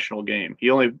professional game. He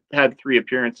only had 3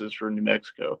 appearances for New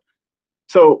Mexico.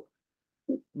 So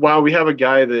while we have a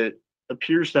guy that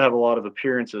appears to have a lot of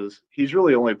appearances, he's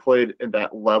really only played at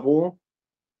that level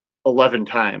 11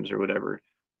 times or whatever,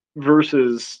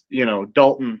 versus,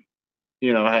 Dalton,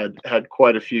 had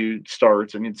quite a few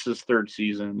starts, and it's his 3rd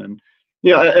season. And,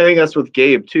 I think that's with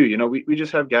Gabe too. We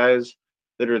just have guys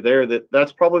that are there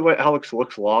that's probably why Alex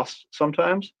looks lost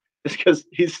sometimes, is because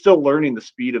he's still learning the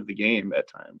speed of the game at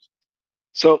times.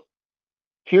 So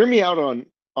hear me out on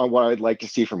what I'd like to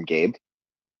see from Gabe.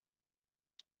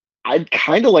 I'd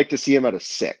kind of like to see him at a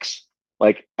 6,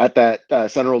 like at that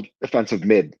central defensive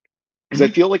mid, because I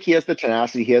feel like he has the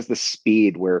tenacity, he has the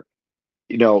speed where,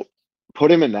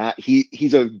 put him in that.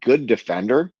 He's a good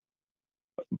defender,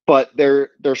 but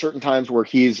there are certain times where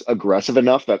he's aggressive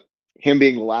enough that him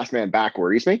being the last man back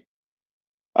worries me.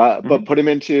 But put him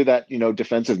into that,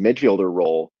 defensive midfielder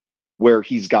role where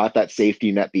he's got that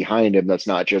safety net behind him that's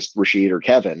not just Rashid or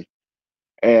Kevin,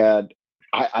 And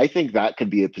I think that could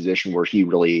be a position where he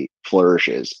really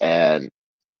flourishes. And,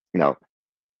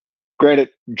 granted,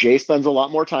 Jay spends a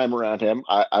lot more time around him.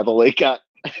 I've only got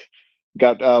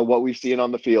what we've seen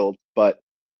on the field, but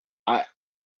I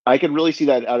I can really see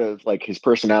that out of like his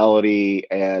personality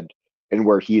and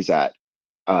where he's at.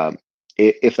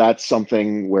 If that's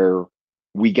something where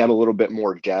we get a little bit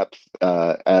more depth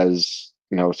as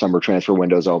summer transfer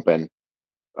windows open,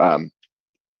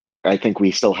 I think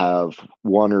we still have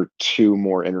one or two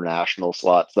more international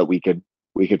slots that we could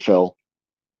fill.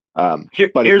 But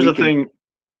Here's the thing: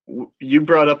 you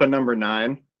brought up a number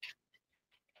 9,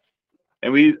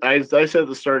 and I said at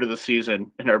the start of the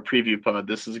season in our preview pod,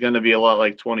 this is going to be a lot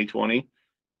like 2020.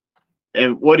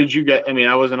 And what did you get? I mean,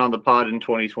 I wasn't on the pod in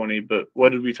 2020, but what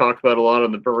did we talk about a lot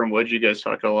on the berm? What did you guys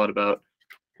talk a lot about?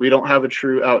 We don't have a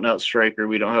true out and out striker.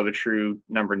 We don't have a true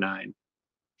number 9.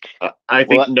 I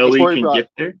think Noe can get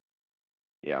there.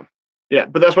 Yeah. Yeah,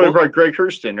 but that's why we brought Greg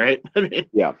Hurston, right? I mean,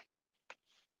 yeah.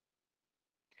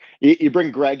 You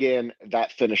bring Greg in,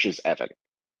 that finishes Evan.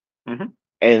 Mm-hmm.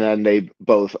 And then they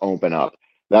both open up.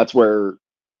 That's where,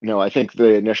 I think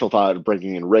the initial thought of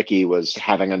bringing in Ricky was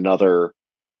having another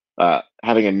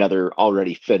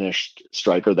already finished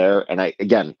striker there. And I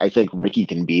think Ricky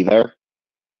can be there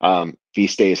if he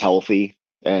stays healthy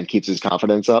and keeps his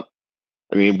confidence up.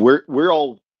 I mean, we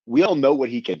all know what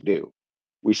he can do.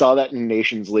 We saw that in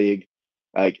Nations League.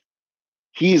 Like,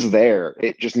 he's there.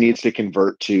 It just needs to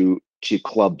convert to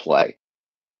club play.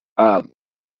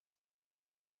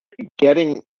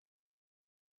 Getting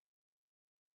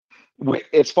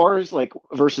as far as like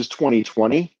versus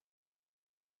 2020,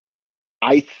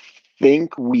 I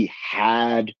think we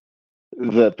had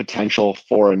the potential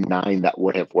for a 9 that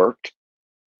would have worked.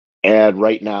 And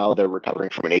right now they're recovering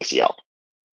from an ACL.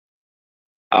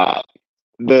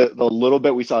 The little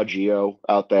bit we saw Gio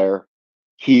out there,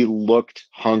 he looked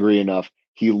hungry enough.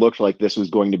 He looked like this was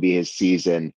going to be his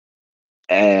season.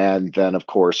 And then, of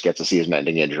course, gets a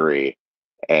season-ending injury.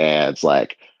 And it's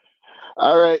like,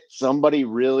 all right, somebody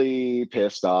really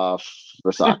pissed off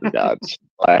the soccer gods.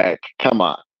 Like, come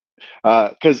on.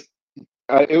 Because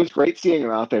it was great seeing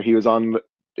him out there. He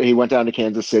went down to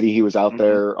Kansas City. He was out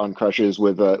there on crutches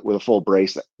with a full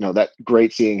brace. That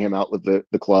great seeing him out with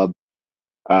the club.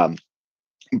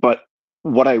 But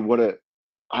what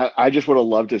I just would have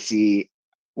loved to see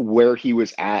where he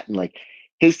was at and like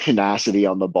his tenacity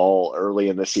on the ball early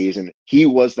in the season. He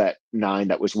was that 9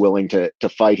 that was willing to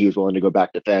fight. He was willing to go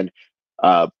back defend.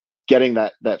 Getting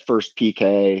that first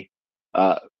PK,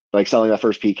 like selling that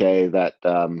first PK that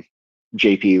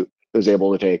JP was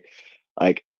able to take.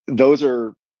 Like, those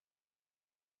are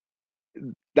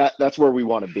that's where we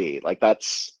want to be. Like,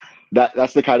 that's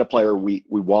the kind of player we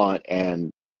want,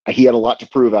 and he had a lot to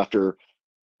prove after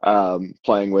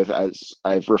playing with, as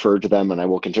I've referred to them, and I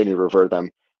will continue to refer to them,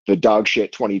 the dog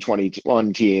shit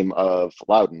 2021 team of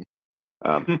Loudoun.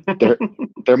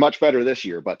 They're much better this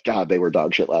year, but God, they were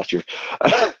dog shit last year.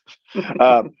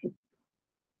 I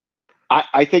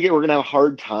think we're going to have a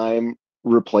hard time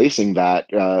replacing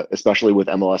that, especially with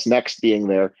MLS Next being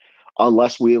there,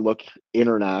 unless we look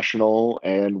international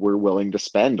and we're willing to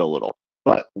spend a little.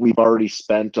 But we've already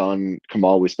spent on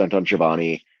Kamal, we spent on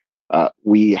Giovanni.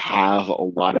 We have a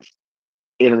lot of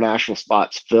international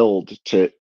spots filled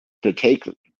to take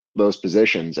those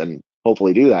positions and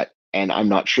hopefully do that. And I'm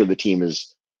not sure the team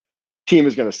is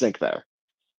going to sink there.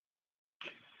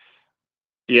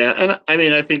 Yeah, and I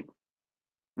mean, I think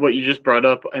what you just brought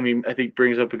up, I mean, I think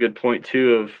brings up a good point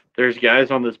too. Of there's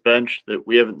guys on this bench that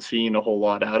we haven't seen a whole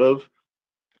lot out of,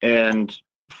 and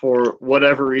for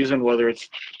whatever reason, whether it's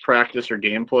practice or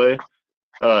gameplay,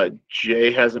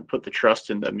 Jay hasn't put the trust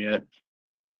in them yet.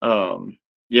 And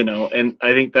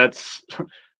I think that's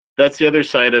the other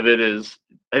side of it is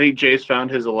I think Jay's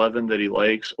found his 11 that he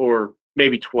likes, or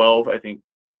maybe 12. I think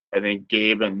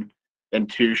Gabe and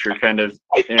Touche are kind of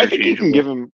interchangeable. I think you can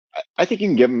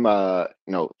give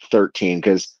him 13,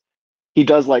 because he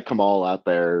does like Kamal out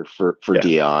there for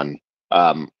Dion.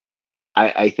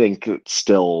 I think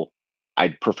still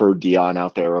I'd prefer Dion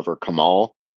out there over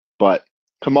Kamal, but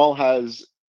Kamal has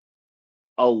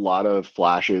a lot of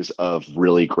flashes of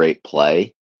really great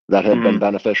play that have been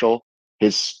beneficial.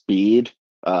 His speed,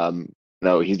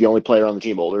 he's the only player on the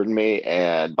team older than me,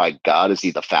 and by God, is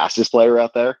he the fastest player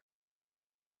out there?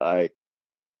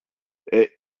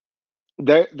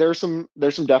 There's some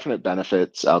definite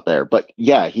benefits out there, but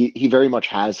yeah, he very much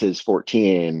has his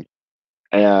 14,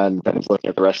 and then he's looking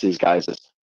at the rest of these guys as,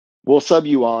 we'll sub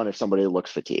you on if somebody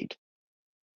looks fatigued.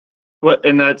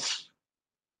 And that's,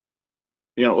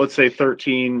 let's say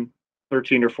 13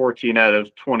 or 14 out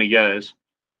of 20 guys.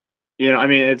 I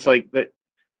mean, it's like that.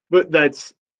 But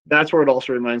that's where it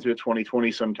also reminds me of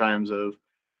 2020 sometimes. Of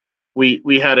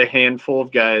we had a handful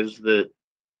of guys that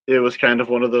it was kind of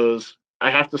one of those, I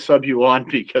have to sub you on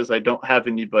because I don't have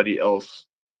anybody else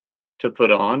to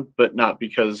put on, but not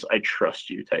because I trust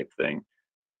you type thing.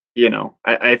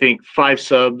 I think 5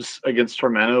 subs against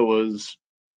Tormenta was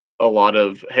a lot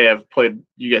of, hey,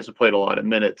 you guys have played a lot of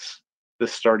minutes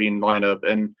this starting lineup,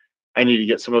 and I need to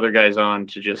get some other guys on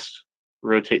to just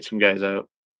rotate some guys out.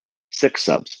 6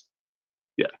 subs.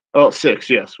 Yeah. Oh, 6,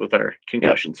 yes, with our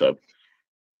concussion sub.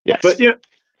 Yes.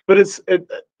 But it's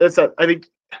I think,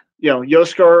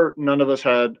 Yoskar, none of us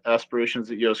had aspirations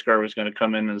that Yoskar was going to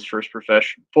come in his first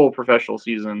full professional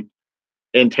season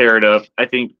and tear it up. I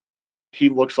think he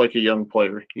looks like a young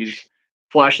player. He's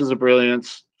flashes of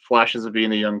brilliance, flashes of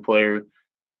being a young player.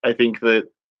 I think that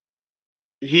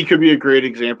he could be a great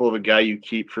example of a guy you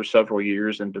keep for several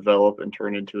years and develop and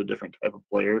turn into a different type of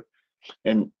player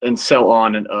and sell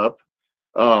on and up.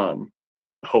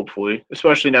 Hopefully,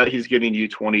 especially now that he's getting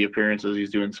U20 appearances,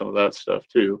 he's doing some of that stuff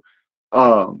too.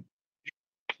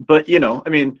 But I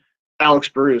mean, Alex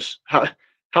Bruce, how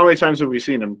many times have we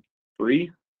seen him?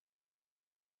 3?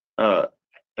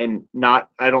 And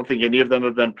I don't think any of them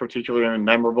have been particularly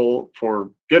memorable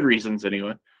for good reasons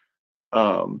anyway.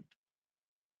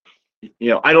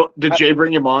 Did Jay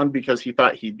bring him on because he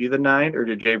thought he'd be the 9, or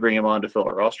did Jay bring him on to fill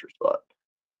a roster spot?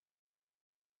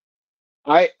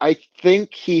 I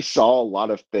think he saw a lot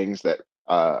of things that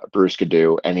Bruce could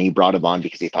do, and he brought him on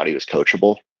because he thought he was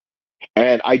coachable.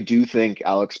 And I do think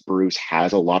Alex Bruce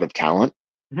has a lot of talent.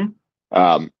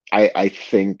 Mm-hmm. I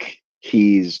think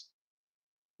he's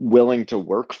willing to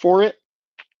work for it,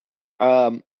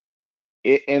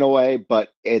 in a way, but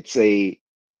it's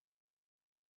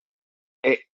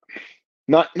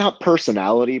not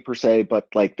personality per se, but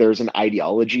like there's an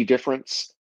ideology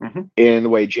difference in the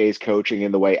way Jay's coaching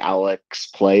and the way Alex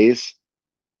plays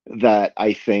that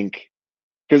I think,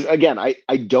 because again,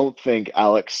 I don't think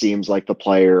Alex seems like the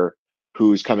player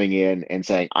who's coming in and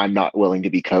saying, I'm not willing to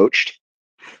be coached.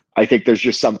 I think there's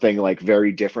just something like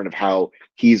very different of how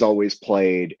he's always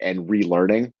played and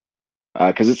relearning,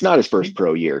 because it's not his first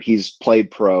pro year. He's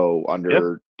played pro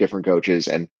under different coaches.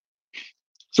 And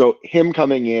so him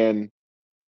coming in,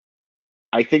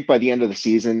 I think by the end of the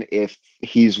season, if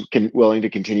he's willing to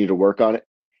continue to work on it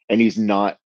and he's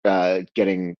not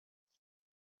getting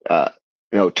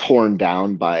torn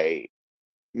down by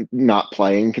not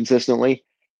playing consistently,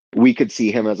 we could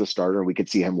see him as a starter. We could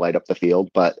see him light up the field,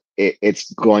 but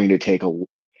it's going to take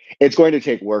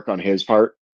work on his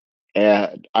part,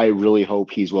 and I really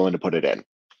hope he's willing to put it in.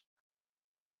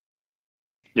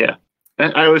 Yeah,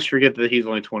 and I always forget that he's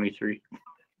only 23.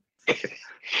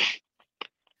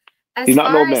 He's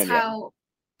not an old man yet.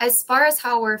 As far as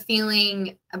how we're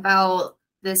feeling about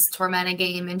this Tormenta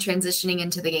game and transitioning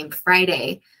into the game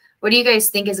Friday, what do you guys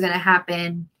think is going to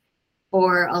happen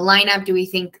for a lineup? Do we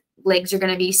think legs are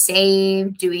going to be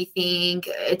saved? Do we think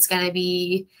it's going to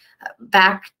be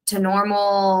back to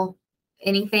normal?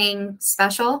 Anything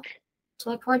special to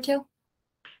look forward to?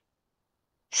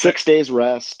 6 days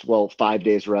rest. Well, 5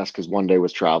 days rest because 1 day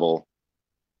was travel.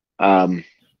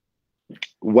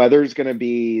 Weather's going to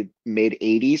be mid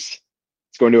 80s.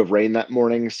 It's going to have rained that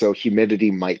morning, so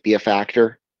humidity might be a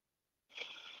factor.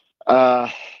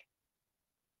 I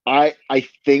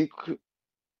think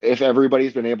if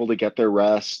everybody's been able to get their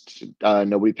rest,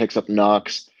 nobody picks up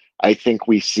knocks, I think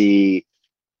we see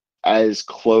as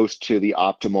close to the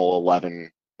optimal 11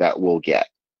 that we'll get.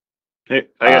 Hey,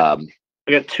 I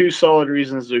got 2 solid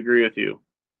reasons to agree with you.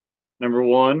 Number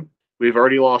 1, we've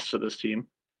already lost to this team.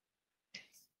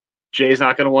 Jay's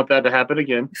not going to want that to happen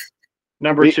again.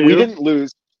 Number 2, we didn't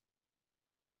lose.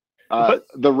 The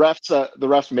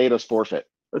refs made us forfeit.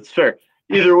 That's fair.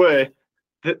 Either way,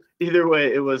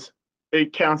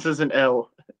 it counts as an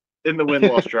L in the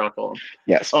win-loss draw column.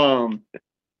 Yes.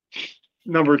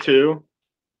 Number 2,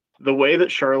 the way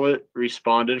that Charlotte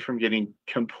responded from getting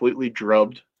completely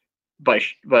drubbed by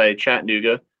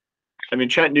Chattanooga. I mean,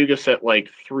 Chattanooga set like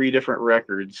 3 different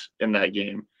records in that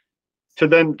game. For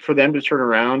them to turn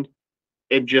around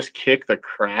and just kick the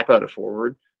crap out of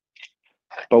Forward.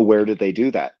 But where did they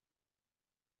do that?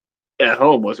 At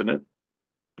home, wasn't it?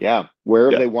 Yeah.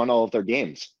 Where have they won all of their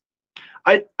games?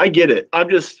 I get it. I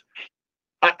think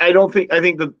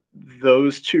that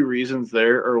those 2 reasons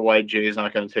there are why Jay's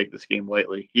not going to take this game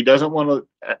lightly. He doesn't want to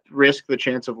risk the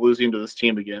chance of losing to this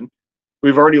team again.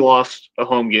 We've already lost a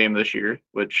home game this year,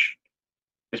 which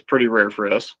is pretty rare for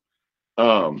us.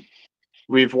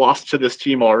 We've lost to this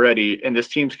team already, and this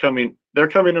team's they're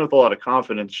coming in with a lot of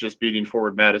confidence, just beating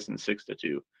Forward Madison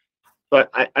 6-2. But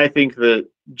I think that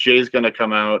Jay's going to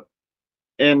come out,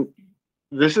 and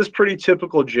this is pretty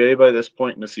typical Jay by this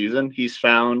point in the season. He's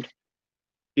found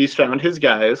his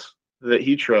guys that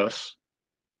he trusts.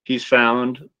 He's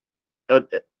found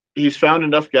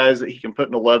enough guys that he can put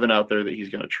an 11 out there that he's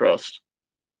going to trust.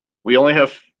 We only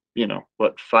have,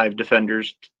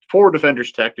 4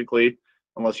 defenders technically,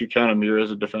 unless you count Amir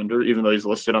as a defender, even though he's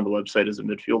listed on the website as a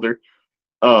midfielder.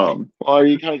 Well, are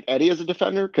you counting Eddie as a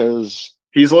defender? Because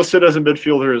he's listed as a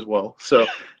midfielder as well. So,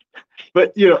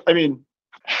 but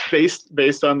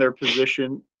based on their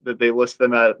position that they list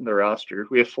them at in the roster,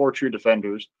 we have 4 true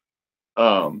defenders.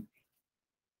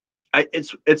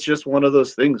 It's just one of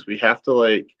those things. We have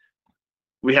to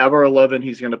we have our 11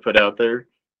 he's going to put out there.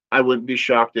 I wouldn't be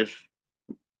shocked if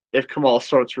Kamal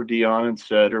starts for Dion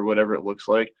instead or whatever it looks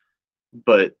like.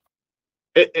 But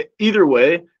either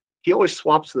way, he always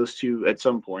swaps those two at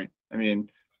some point. I mean,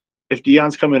 if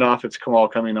Dion's coming off, it's Kamal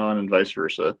coming on and vice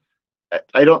versa.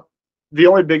 The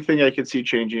only big thing I could see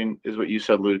changing is what you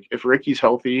said, Luke. If Ricky's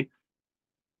healthy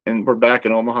and we're back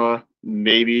in Omaha,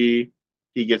 maybe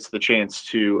he gets the chance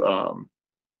to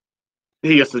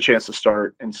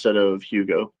start instead of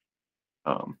Hugo.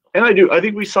 And I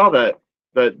think we saw that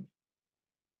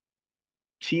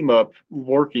team up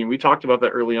working. We talked about that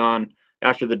early on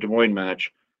after the Des Moines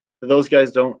match. Those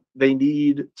guys they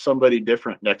need somebody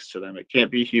different next to them. It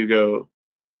can't be Hugo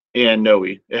and Noe.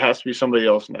 It has to be somebody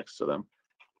else next to them.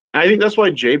 And I think that's why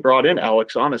Jay brought in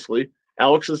Alex, honestly.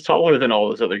 Alex is taller than all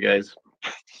those other guys.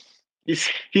 He's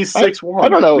 6'1". I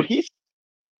don't know.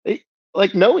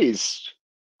 Noe's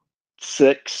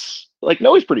 6.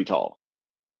 Noe's pretty tall.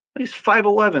 He's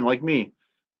 5'11", like me.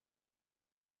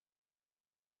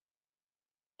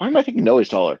 Why am I thinking Noe's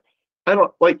taller? I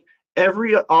don't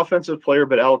every offensive player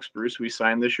but Alex Bruce we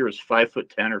signed this year is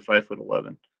 5'10" or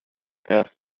 5'11". Yeah.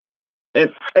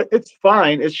 And it's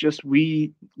fine. It's just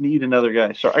we need another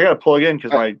guy. So I got to plug in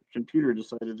because my computer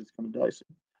decided it's going to die soon.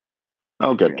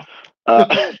 Oh, good.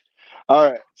 All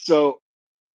right. So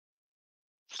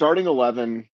starting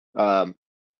 11.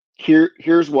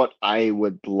 Here's what I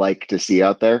would like to see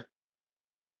out there.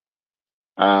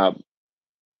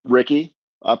 Ricky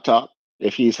up top,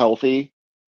 if he's healthy.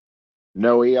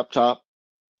 Noe up top,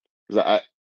 because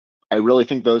I really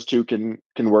think those two can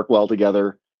work well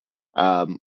together.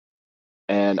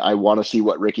 And I want to see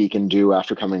what Ricky can do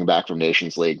after coming back from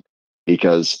Nations League,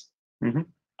 because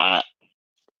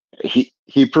he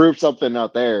proved something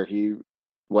out there. He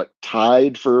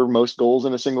tied for most goals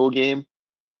in a single game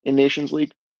in Nations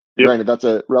League. Yep. Granted, that's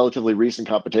a relatively recent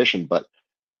competition, but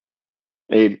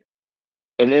an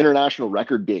international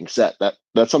record being set,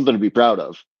 that's something to be proud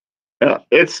of. Yeah,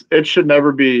 it should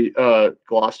never be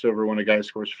glossed over when a guy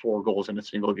scores 4 goals in a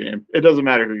single game. It doesn't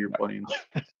matter who you're playing.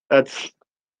 That's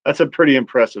a pretty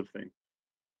impressive thing.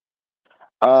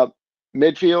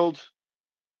 Midfield,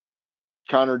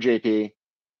 Connor, JP.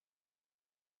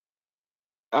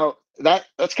 Oh,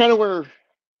 that's kind of where,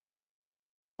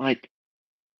 I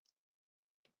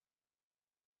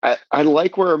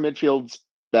like where our midfield's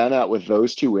been at with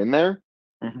those two in there.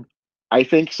 Mm-hmm. I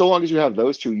think so long as you have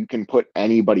those two, you can put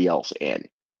anybody else in.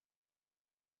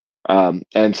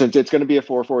 And since it's going to be a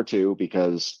 4-4-2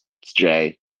 because it's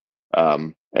Jay,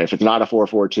 and if it's not a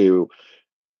 4-4-2,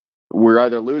 we're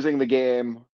either losing the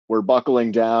game, we're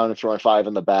buckling down and throwing 5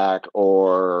 in the back,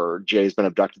 or Jay's been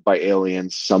abducted by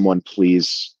aliens. Someone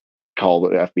please call the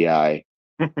FBI.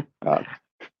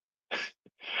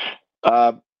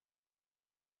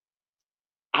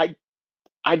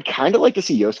 I'd kind of like to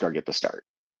see Yoskar get the start.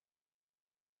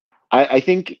 I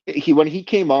think when he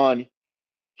came on,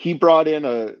 he brought in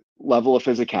a level of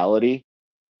physicality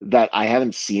that I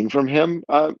haven't seen from him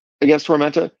against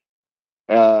Tormenta.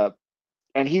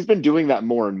 And he's been doing that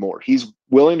more and more. He's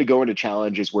willing to go into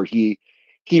challenges where he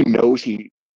knows a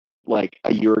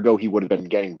year ago he would have been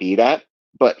getting beat at,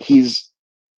 but he's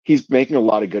making a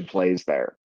lot of good plays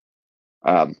there.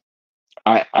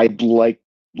 I'd like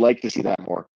to see that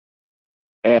more.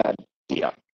 And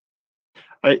yeah.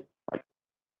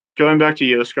 Going back to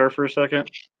Yoskar for a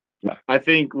second, yeah. I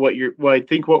think what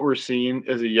we're seeing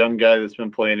is a young guy that's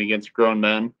been playing against grown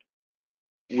men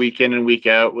week in and week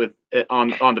out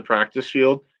on the practice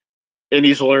field, and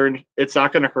he's learned it's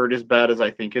not going to hurt as bad as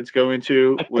I think it's going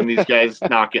to when these guys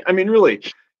knock it. I mean, really,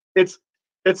 it's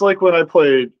like when I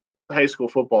played high school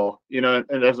football,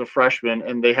 and as a freshman,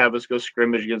 and they have us go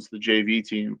scrimmage against the JV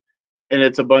team, and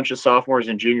it's a bunch of sophomores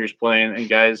and juniors playing, and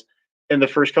guys. And the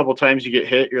first couple of times you get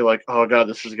hit, you're like, oh, God,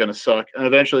 this is going to suck. And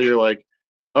eventually you're like,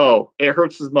 oh, it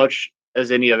hurts as much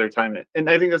as any other time. And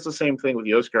I think that's the same thing with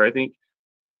Yoskar. I think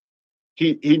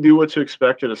he knew what to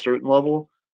expect at a certain level.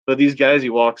 But these guys, he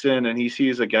walks in and he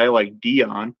sees a guy like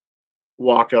Dion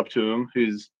walk up to him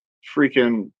who's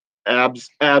freaking abs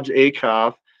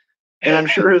Akoff, and I'm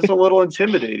sure it's a little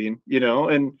intimidating,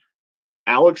 and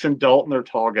Alex and Dalton are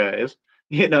tall guys.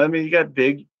 I mean, you got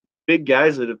big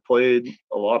guys that have played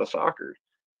a lot of soccer.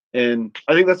 And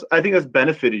I think that's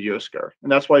benefited Yoskar.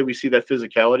 And that's why we see that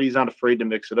physicality. He's not afraid to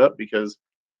mix it up, because if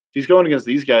he's going against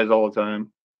these guys all the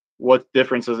time, what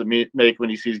difference does it make when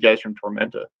he sees guys from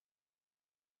Tormenta?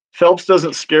 Phelps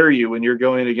doesn't scare you when you're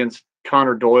going against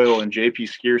Connor Doyle and JP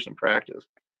Skeers in practice.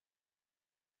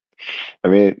 I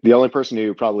mean, the only person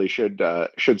who probably should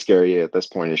scare you at this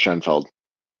point is Schoenfeld.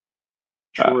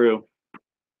 True.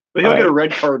 But he'll get a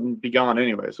red card and be gone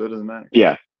anyway, so it doesn't matter.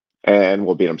 Yeah, and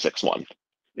we'll beat him 6-1.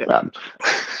 Yeah.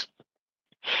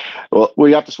 Well,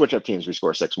 we have to switch up teams we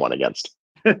score 6-1 against.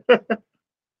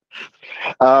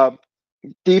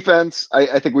 Defense,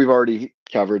 I think we've already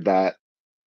covered that.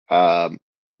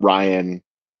 Ryan,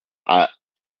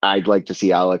 I'd like to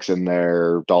see Alex in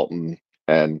there, Dalton,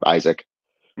 and Isaac.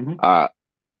 Mm-hmm.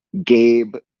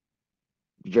 Gabe,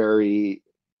 very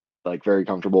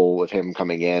comfortable with him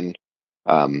coming in.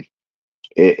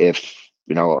 If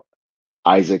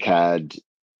Isaac had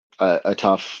a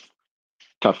tough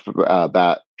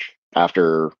batch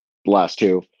after the last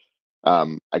two,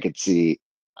 I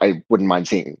wouldn't mind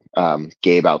seeing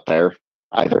Gabe out there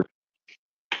either.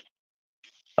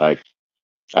 I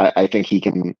think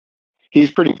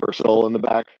he's pretty versatile in the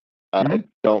back.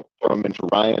 Don't throw him in for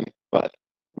Ryan, but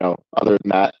other than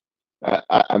that,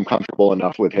 I'm comfortable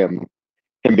enough with him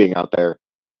being out there.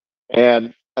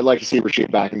 And I'd like to see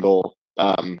Rashid back in goal.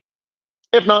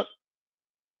 If not,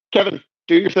 Kevin,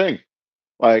 do your thing.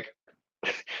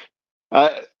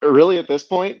 Really at this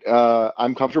point,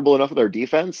 I'm comfortable enough with our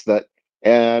defense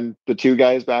and the two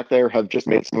guys back there have just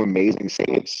made some amazing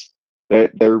saves.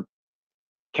 They're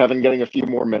Kevin getting a few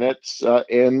more minutes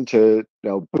in to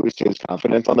boost his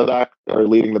confidence on the back or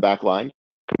leading the back line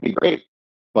could be great.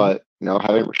 But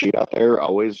having Rashid out there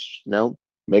always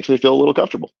makes me feel a little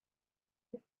comfortable.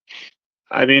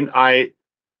 I mean, I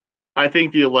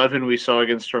think the 11 we saw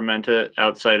against Tormenta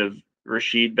outside of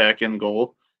Rashid back in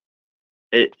goal,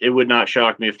 it would not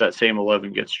shock me if that same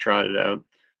 11 gets trotted out.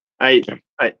 I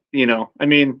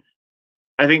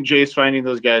think Jay's finding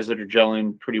those guys that are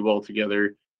gelling pretty well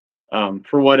together.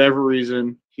 For whatever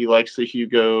reason, he likes the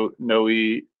Hugo Noe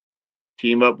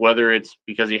team up, whether it's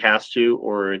because he has to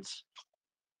or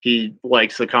he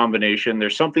likes the combination.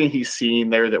 There's something he's seeing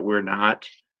there that we're not,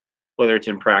 whether it's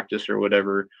in practice or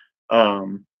whatever.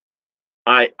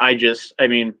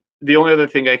 The only other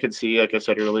thing I could see, like I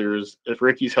said earlier, is if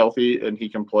Ricky's healthy and he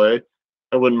can play,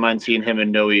 I wouldn't mind seeing him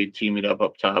and Noe teaming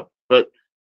up top. But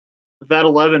that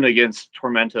 11 against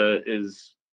Tormenta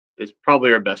is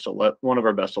probably one of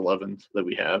our best 11s that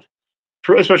we have,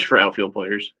 especially for outfield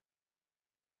players.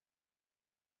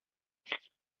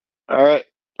 All right.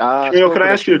 Camille, can I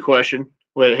ask you a question?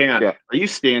 Wait, hang on. Yeah. Are you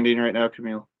standing right now,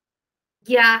 Camille?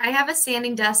 Yeah, I have a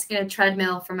standing desk and a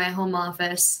treadmill for my home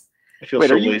office. I feel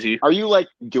so lazy. Are you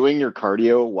doing your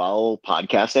cardio while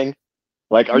podcasting?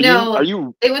 No,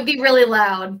 you? It would be really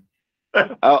loud.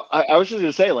 I was just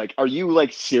gonna say, are you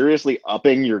seriously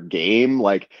upping your game?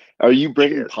 Are you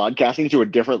bringing podcasting to a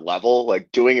different level?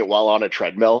 Doing it while on a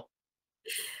treadmill?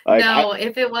 No,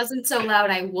 if it wasn't so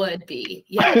loud, I would be.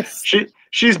 Yes.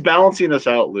 She's balancing us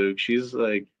out, Luke. She's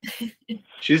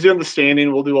she's doing the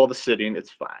standing. We'll do all the sitting.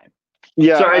 It's fine.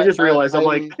 Yeah. So I just realized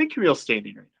I think Camille's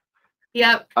standing right now.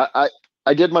 Yep.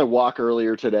 I did my walk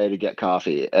earlier today to get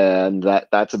coffee, and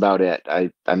that's about it.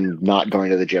 I'm not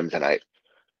going to the gym tonight.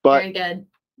 But very good.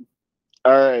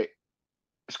 All right.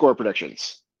 Score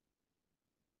predictions.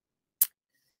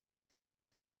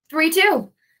 3-2.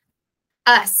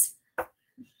 Us.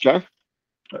 Okay.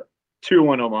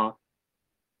 2-1 Omaha.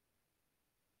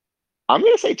 I'm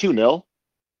gonna say 2-0.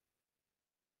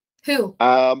 Who?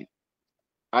 I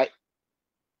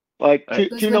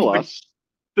 2-0 us.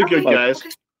 The good guys.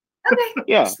 Okay.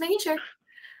 Yeah. Just making sure.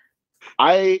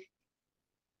 I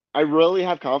really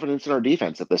have confidence in our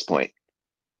defense at this point.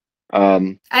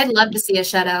 I'd love to see a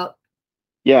shutout.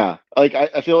 Yeah,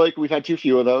 I feel like we've had too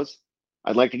few of those.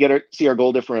 I'd like to see our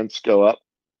goal difference go up.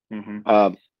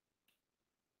 Mm-hmm.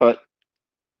 But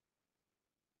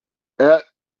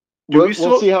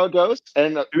we'll see how it goes.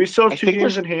 And do we still have 2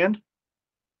 games in hand?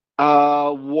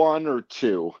 1 or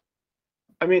 2.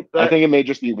 I mean, I think it may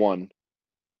just be 1.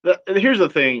 Here's the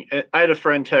thing. I had a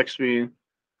friend text me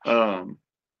after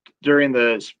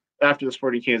the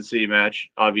Sporting Kansas City match,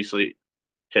 obviously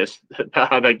pissed about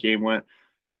how that game went.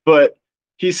 But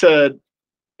he said,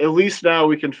 at least now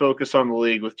we can focus on the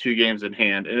league with 2 games in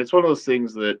hand. And it's one of those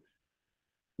things that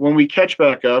when we catch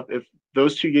back up, if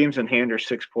those 2 games in hand are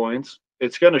 6 points,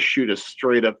 it's going to shoot us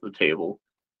straight up the table.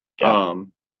 Yeah.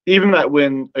 even that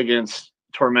win against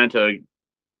Tormenta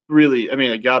really, I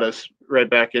mean, it got us right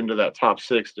back into that top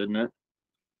 6, didn't it?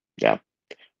 Yeah.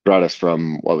 Brought us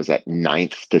from, what was that,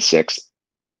 9th to 6th?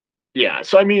 Yeah.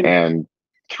 So, I mean, and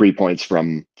 3 points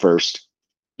from first.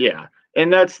 Yeah.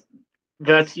 And that's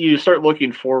you start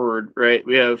looking forward, right?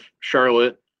 We have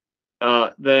Charlotte,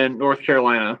 then North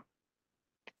Carolina,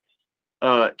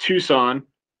 Tucson,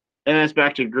 and then it's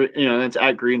back to, then it's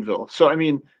at Greenville. So, I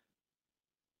mean,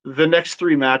 the next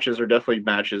 3 matches are definitely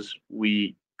matches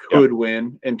we could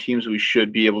win and teams we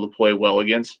should be able to play well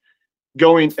against.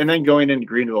 Going into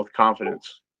Greenville with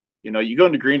confidence. You go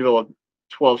into Greenville with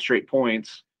 12 straight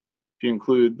points, if you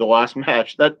include the last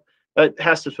match, that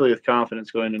has to fill you with confidence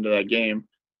going into that game.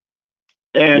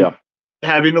 And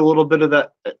having a little bit of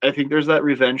that, I think there's that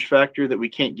revenge factor that we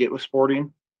can't get with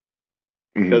Sporting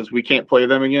because we can't play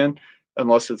them again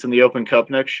unless it's in the Open Cup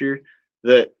next year.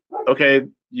 That, okay,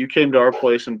 you came to our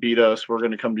place and beat us, we're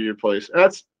going to come to your place. And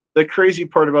that's the crazy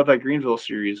part about that Greenville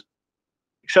series.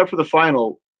 Except for the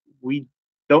final, we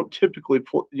don't typically,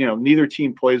 neither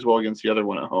team plays well against the other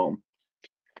one at home.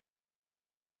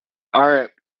 All right.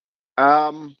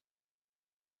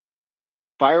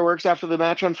 Fireworks after the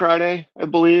match on Friday, I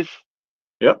believe.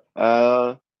 Yep.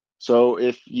 So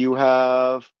if you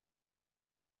have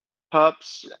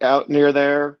pups out near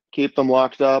there, keep them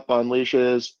locked up on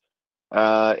leashes.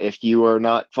 If you are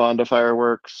not fond of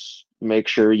fireworks, make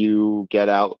sure you get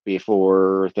out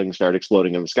before things start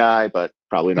exploding in the sky, but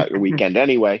probably not your weekend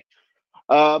anyway.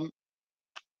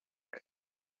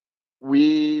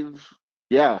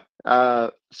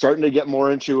 Starting to get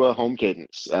more into a home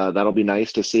cadence. That'll be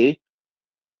nice to see.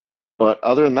 But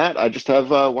other than that, I just have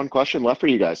one question left for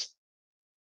you guys.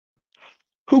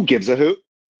 Who gives a hoot?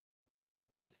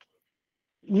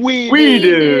 We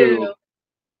do.